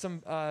had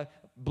some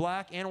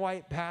black and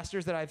white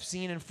pastors that I've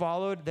seen and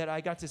followed that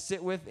I got to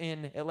sit with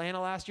in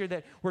Atlanta last year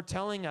that were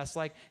telling us,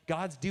 like,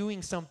 God's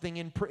doing something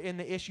in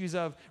the issues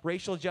of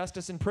racial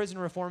justice and prison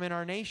reform in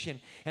our nation.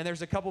 And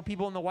there's a couple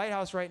people in the White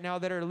House right now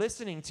that are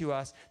listening to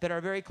us, that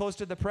are very close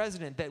to the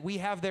president, that we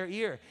have their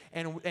ear,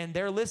 and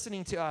they're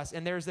listening to us,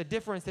 and there's a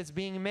difference that's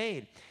being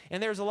made.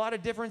 And there's a lot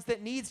of difference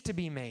that needs to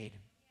be made.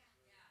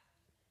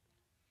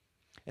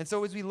 And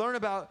so as we learn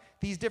about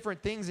these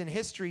different things in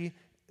history,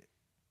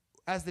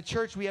 as the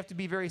church, we have to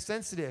be very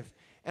sensitive.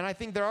 And I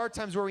think there are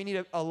times where we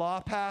need a law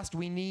passed.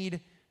 We need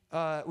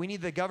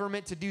the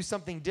government to do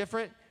something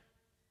different.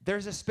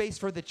 There's a space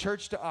for the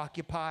church to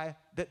occupy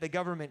that the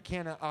government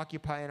cannot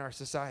occupy in our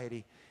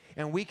society.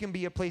 And we can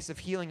be a place of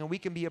healing, and we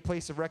can be a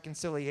place of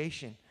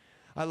reconciliation.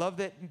 I love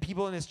that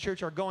people in this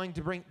church are going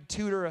to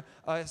tutor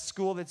a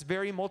school that's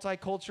very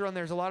multicultural, and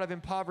there's a lot of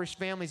impoverished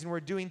families, and we're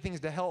doing things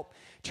to help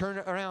turn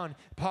around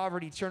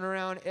poverty, turn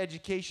around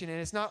education. And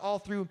it's not all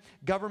through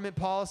government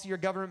policy or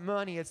government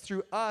money. It's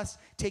through us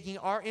taking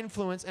our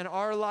influence and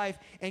our life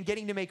and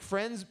getting to make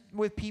friends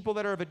with people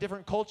that are of a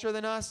different culture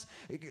than us,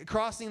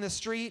 crossing the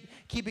street,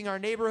 keeping our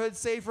neighborhood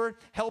safer,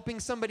 helping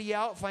somebody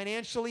out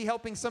financially,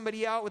 helping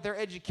somebody out with their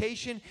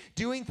education,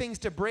 doing things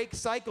to break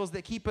cycles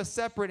that keep us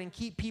separate and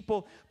keep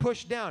people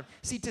pushed down.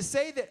 See, to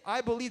say that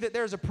I believe that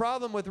there's a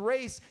problem with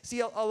race,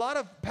 see, a lot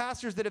of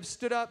pastors that have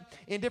stood up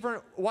in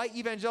different white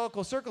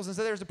evangelical circles and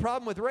said there's a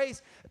problem with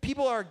race,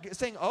 people are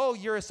saying, oh,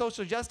 you're a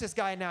social justice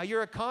guy now,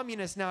 you're a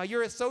communist now,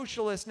 you're a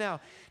socialist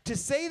now. To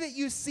say that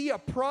you see a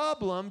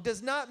problem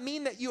does not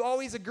mean that you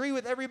always agree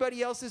with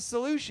everybody else's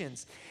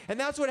solutions. And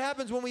that's what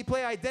happens when we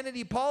play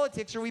identity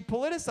politics or we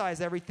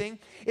politicize everything.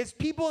 Is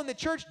people in the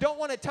church don't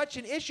want to touch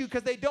an issue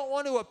because they don't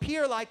want to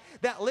appear like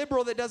that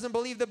liberal that doesn't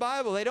believe the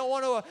Bible. They don't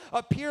want to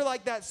appear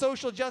like that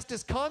social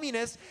justice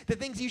communist that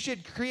thinks you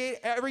should create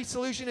every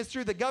solution is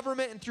through the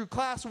government and through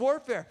class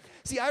warfare.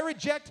 See, I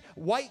reject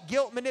white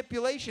guilt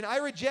manipulation. I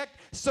reject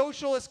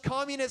socialist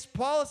communist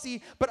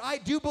policy, but I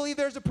do believe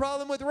there's a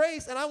problem with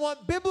race, and I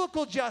want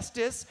biblical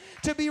justice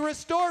to be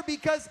restored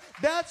because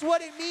that's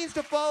what it means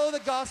to follow the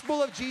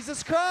gospel of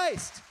Jesus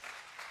Christ.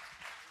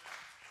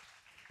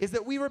 Is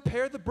that we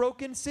repair the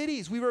broken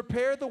cities. We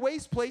repair the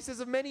waste places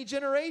of many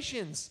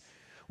generations.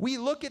 We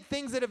look at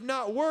things that have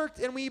not worked,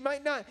 and we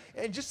might not,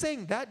 and just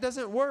saying that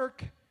doesn't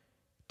work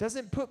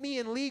doesn't put me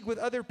in league with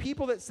other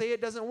people that say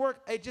it doesn't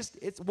work.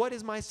 It's what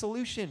is my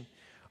solution?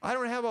 I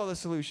don't have all the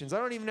solutions. I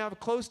don't even have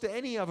close to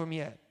any of them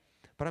yet.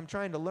 But I'm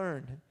trying to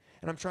learn,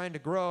 and I'm trying to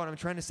grow, and I'm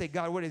trying to say,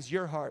 God, what is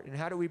your heart? And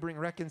how do we bring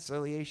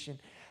reconciliation?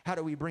 How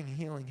do we bring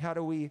healing? How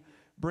do we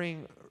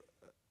bring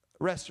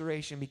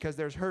restoration? Because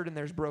there's hurt and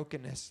there's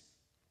brokenness.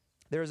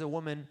 There's a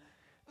woman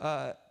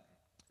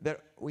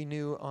that we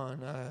knew on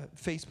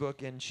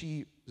Facebook, and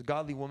she was a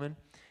godly woman,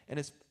 and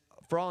it's,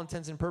 for all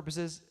intents and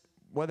purposes,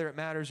 whether it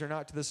matters or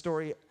not to the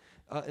story,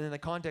 and in the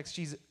context,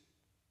 she's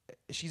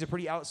a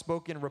pretty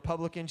outspoken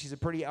Republican. She's a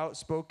pretty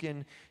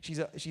outspoken, she's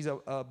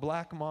a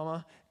black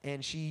mama,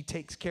 and she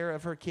takes care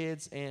of her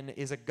kids and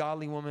is a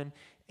godly woman,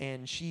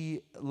 and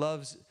she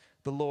loves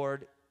the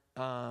Lord.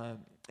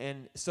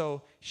 And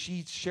so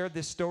she shared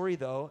this story,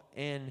 though,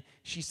 and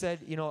she said,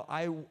 you know,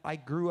 I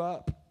grew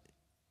up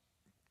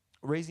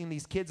raising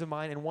these kids of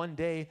mine, and one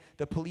day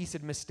the police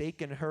had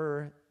mistaken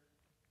her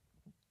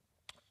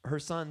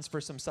sons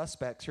for some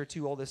suspects, her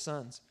two oldest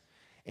sons.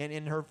 And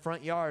in her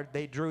front yard,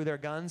 they drew their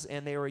guns,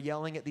 and they were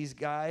yelling at these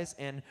guys,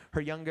 and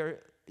her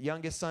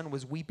youngest son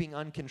was weeping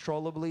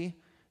uncontrollably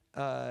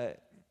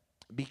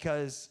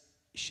because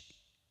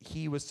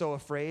he was so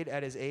afraid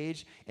at his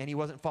age, and he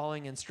wasn't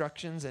following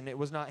instructions, and it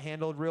was not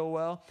handled real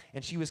well.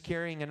 And she was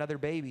carrying another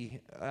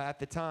baby at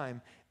the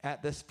time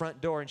at this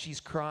front door, and she's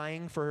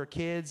crying for her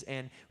kids,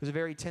 and it was a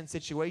very tense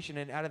situation.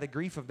 And out of the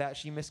grief of that,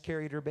 she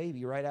miscarried her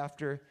baby right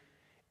after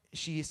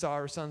she saw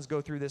her sons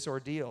go through this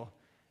ordeal.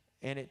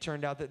 And it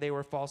turned out that they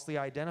were falsely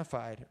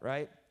identified,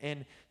 right?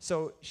 And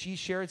so she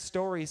shared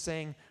stories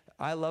saying,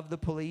 I love the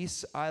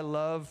police. I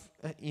love,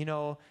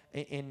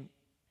 and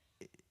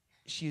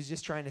she's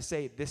just trying to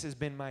say, this has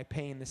been my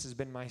pain. This has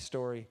been my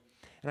story.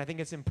 And I think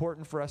it's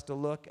important for us to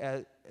look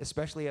at,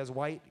 especially as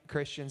white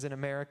Christians in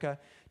America,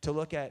 to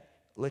look at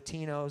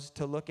Latinos,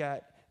 to look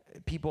at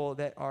people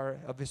that are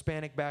of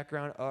Hispanic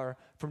background or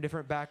from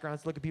different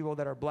backgrounds, look at people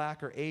that are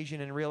black or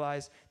Asian and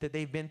realize that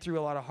they've been through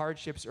a lot of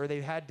hardships or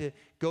they've had to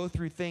go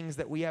through things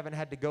that we haven't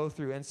had to go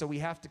through. And so we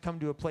have to come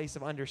to a place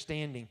of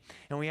understanding.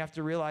 And we have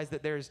to realize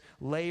that there's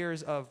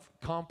layers of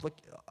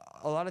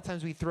a lot of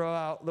times we throw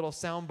out little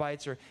sound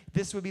bites or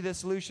this would be the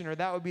solution or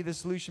that would be the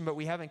solution, but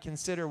we haven't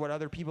considered what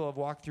other people have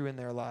walked through in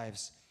their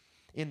lives,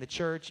 in the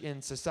church,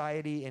 in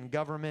society, in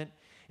government.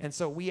 And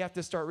so we have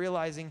to start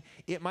realizing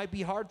it might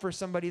be hard for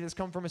somebody that's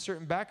come from a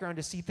certain background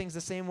to see things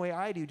the same way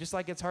I do, just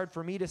like it's hard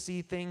for me to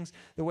see things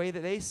the way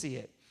that they see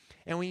it.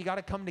 And we got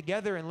to come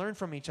together and learn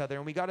from each other,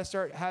 and we got to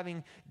start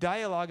having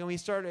dialogue, and we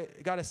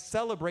got to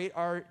celebrate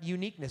our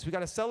uniqueness. We got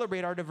to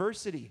celebrate our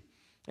diversity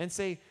and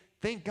say,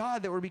 thank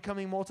God that we're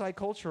becoming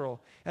multicultural.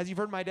 As you've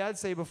heard my dad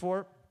say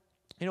before,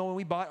 when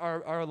we bought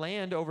our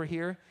land over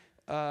here,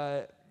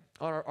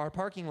 our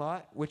parking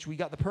lot, which we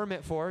got the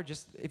permit for,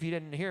 just if you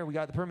didn't hear, we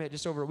got the permit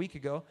just over a week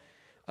ago,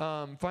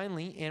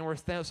 finally, and we're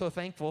so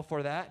thankful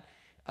for that.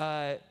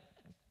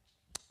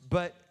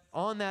 But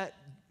on that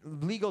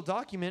legal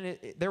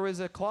document, there was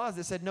a clause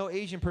that said no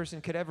Asian person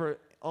could ever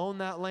own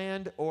that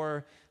land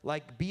or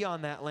be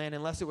on that land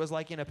unless it was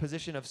in a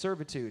position of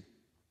servitude.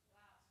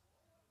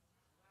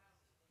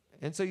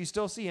 And so you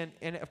still see,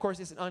 and of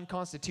course it's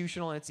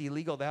unconstitutional and it's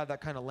illegal to have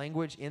that kind of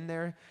language in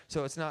there,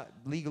 so it's not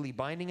legally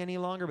binding any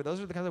longer, but those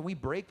are the kinds of, we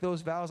break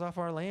those vows off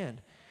our land.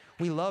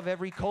 We love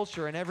every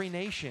culture and every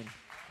nation.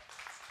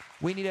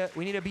 We need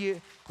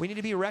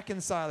to be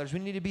reconcilers. We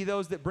need to be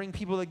those that bring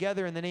people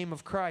together in the name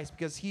of Christ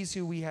because he's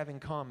who we have in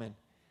common.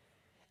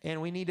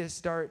 And we need to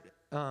start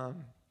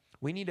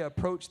We need to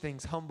approach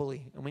things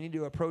humbly, and we need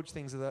to approach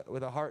things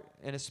with a heart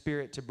and a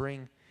spirit to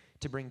bring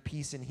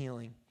peace and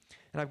healing.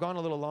 And I've gone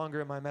a little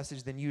longer in my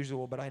message than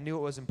usual, but I knew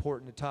it was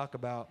important to talk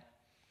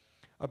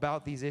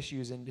about these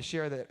issues and to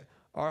share that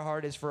our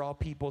heart is for all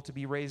people to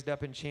be raised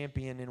up and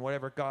championed in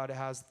whatever God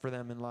has for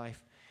them in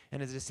life,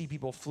 and is to see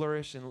people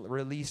flourish and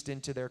released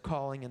into their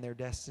calling and their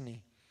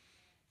destiny.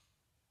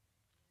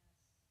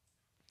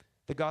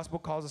 The gospel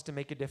calls us to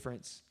make a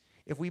difference.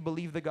 If we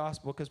believe the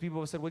gospel, because people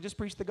have said, well, just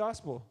preach the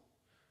gospel.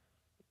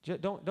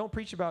 Don't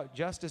preach about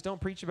justice. Don't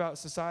preach about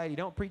society.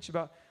 Don't preach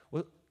about,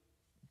 well,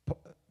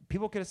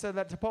 people could have said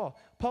that to Paul.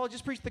 Paul,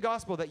 just preach the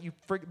gospel that you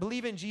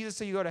believe in Jesus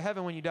so you go to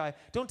heaven when you die.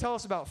 Don't tell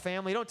us about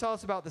family. Don't tell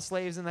us about the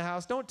slaves in the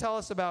house. Don't tell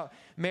us about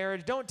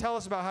marriage. Don't tell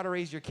us about how to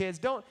raise your kids.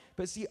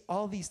 But see,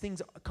 all these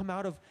things come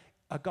out of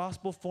a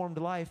gospel-formed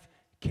life,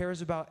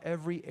 cares about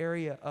every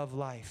area of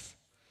life.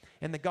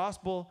 And the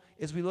gospel,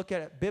 as we look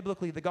at it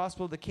biblically, the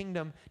gospel of the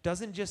kingdom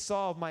doesn't just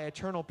solve my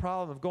eternal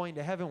problem of going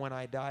to heaven when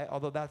I die,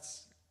 although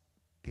that's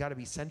got to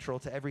be central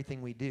to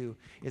everything we do,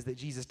 is that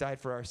Jesus died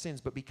for our sins.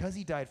 But because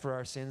he died for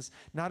our sins,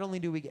 not only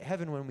do we get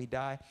heaven when we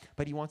die,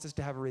 but he wants us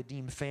to have a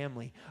redeemed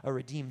family, a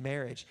redeemed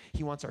marriage.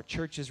 He wants our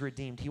churches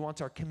redeemed. He wants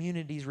our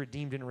communities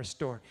redeemed and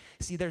restored.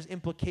 See, there's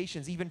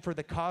implications even for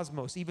the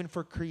cosmos, even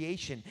for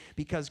creation,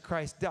 because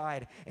Christ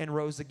died and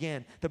rose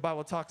again. The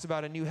Bible talks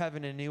about a new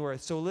heaven and a new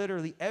earth. So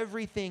literally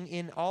everything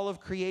in all of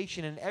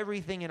creation and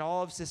everything in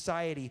all of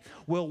society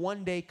will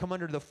one day come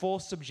under the full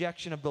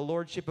subjection of the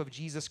lordship of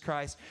Jesus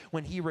Christ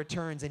when he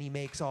returns and he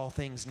makes all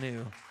things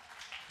new.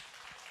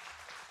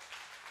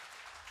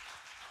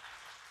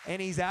 And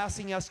he's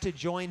asking us to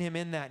join him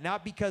in that,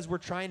 not because we're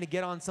trying to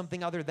get on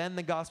something other than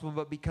the gospel,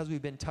 but because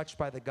we've been touched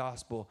by the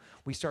gospel.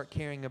 We start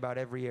caring about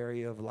every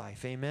area of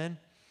life. Amen?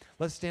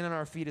 Let's stand on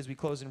our feet as we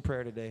close in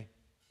prayer today.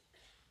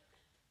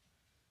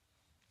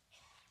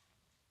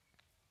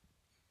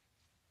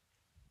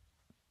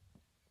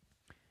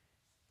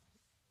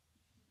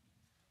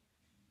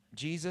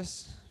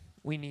 Jesus,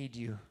 we need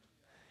you.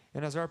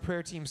 And as our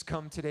prayer teams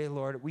come today,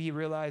 Lord, we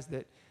realize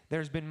that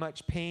there's been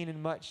much pain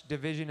and much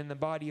division in the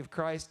body of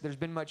Christ. There's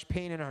been much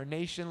pain in our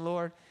nation,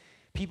 Lord.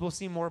 People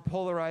seem more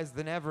polarized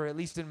than ever, at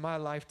least in my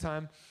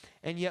lifetime.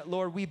 And yet,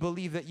 Lord, we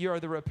believe that you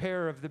are the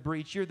repairer of the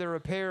breach. You're the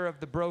repairer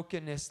of the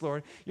brokenness,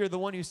 Lord. You're the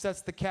one who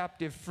sets the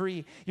captive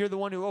free. You're the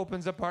one who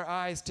opens up our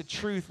eyes to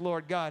truth,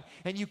 Lord God.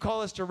 And you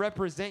call us to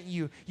represent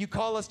you. You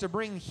call us to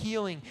bring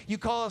healing. You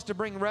call us to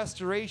bring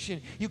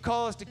restoration. You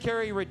call us to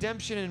carry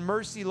redemption and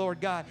mercy, Lord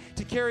God,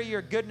 to carry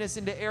your goodness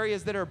into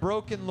areas that are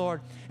broken,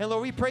 Lord. And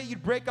Lord, we pray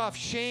you'd break off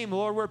shame,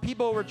 Lord, where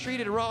people were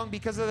treated wrong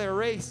because of their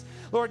race.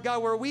 Lord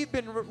God, where we've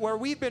been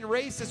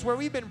racist, where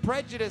we've been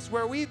prejudiced,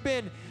 where we've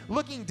been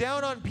looking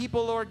down on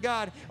people, Lord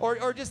God,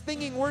 or just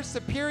thinking we're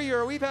superior,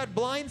 or we've had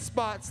blind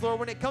spots, Lord,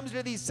 when it comes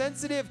to these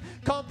sensitive,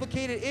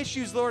 complicated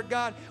issues, Lord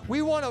God.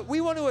 We want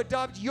to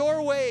adopt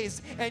your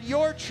ways and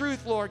your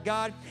truth, Lord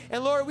God.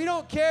 And Lord, we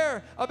don't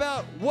care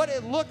about what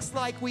it looks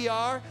like we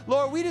are.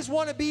 Lord, we just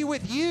want to be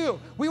with you.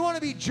 We want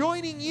to be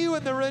joining you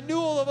in the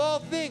renewal of all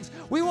things.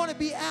 We want to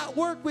be at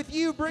work with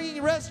you,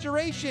 bringing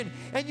restoration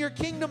and your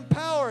kingdom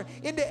power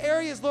into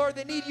areas, Lord,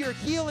 that need your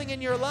healing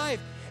in your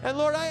life. And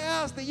Lord, I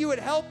ask that you would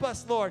help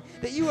us, Lord,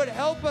 that you would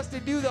help us to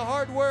do the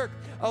hard work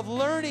of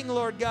learning,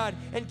 Lord God,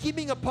 and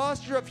keeping a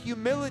posture of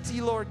humility,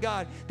 Lord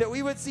God, that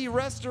we would see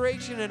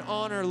restoration and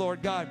honor,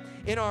 Lord God,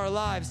 in our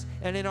lives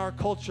and in our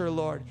culture,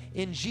 Lord.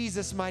 In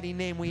Jesus' mighty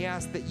name, we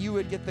ask that you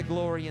would get the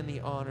glory and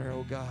the honor,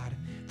 oh God,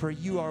 for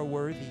you are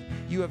worthy.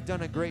 You have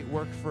done a great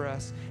work for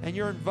us, and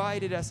you're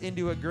invited us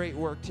into a great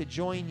work to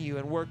join you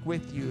and work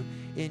with you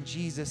in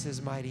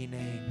Jesus' mighty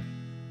name.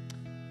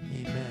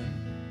 Amen.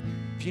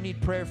 If you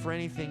need prayer for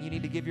anything, you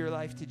need to give your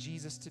life to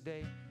Jesus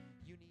today.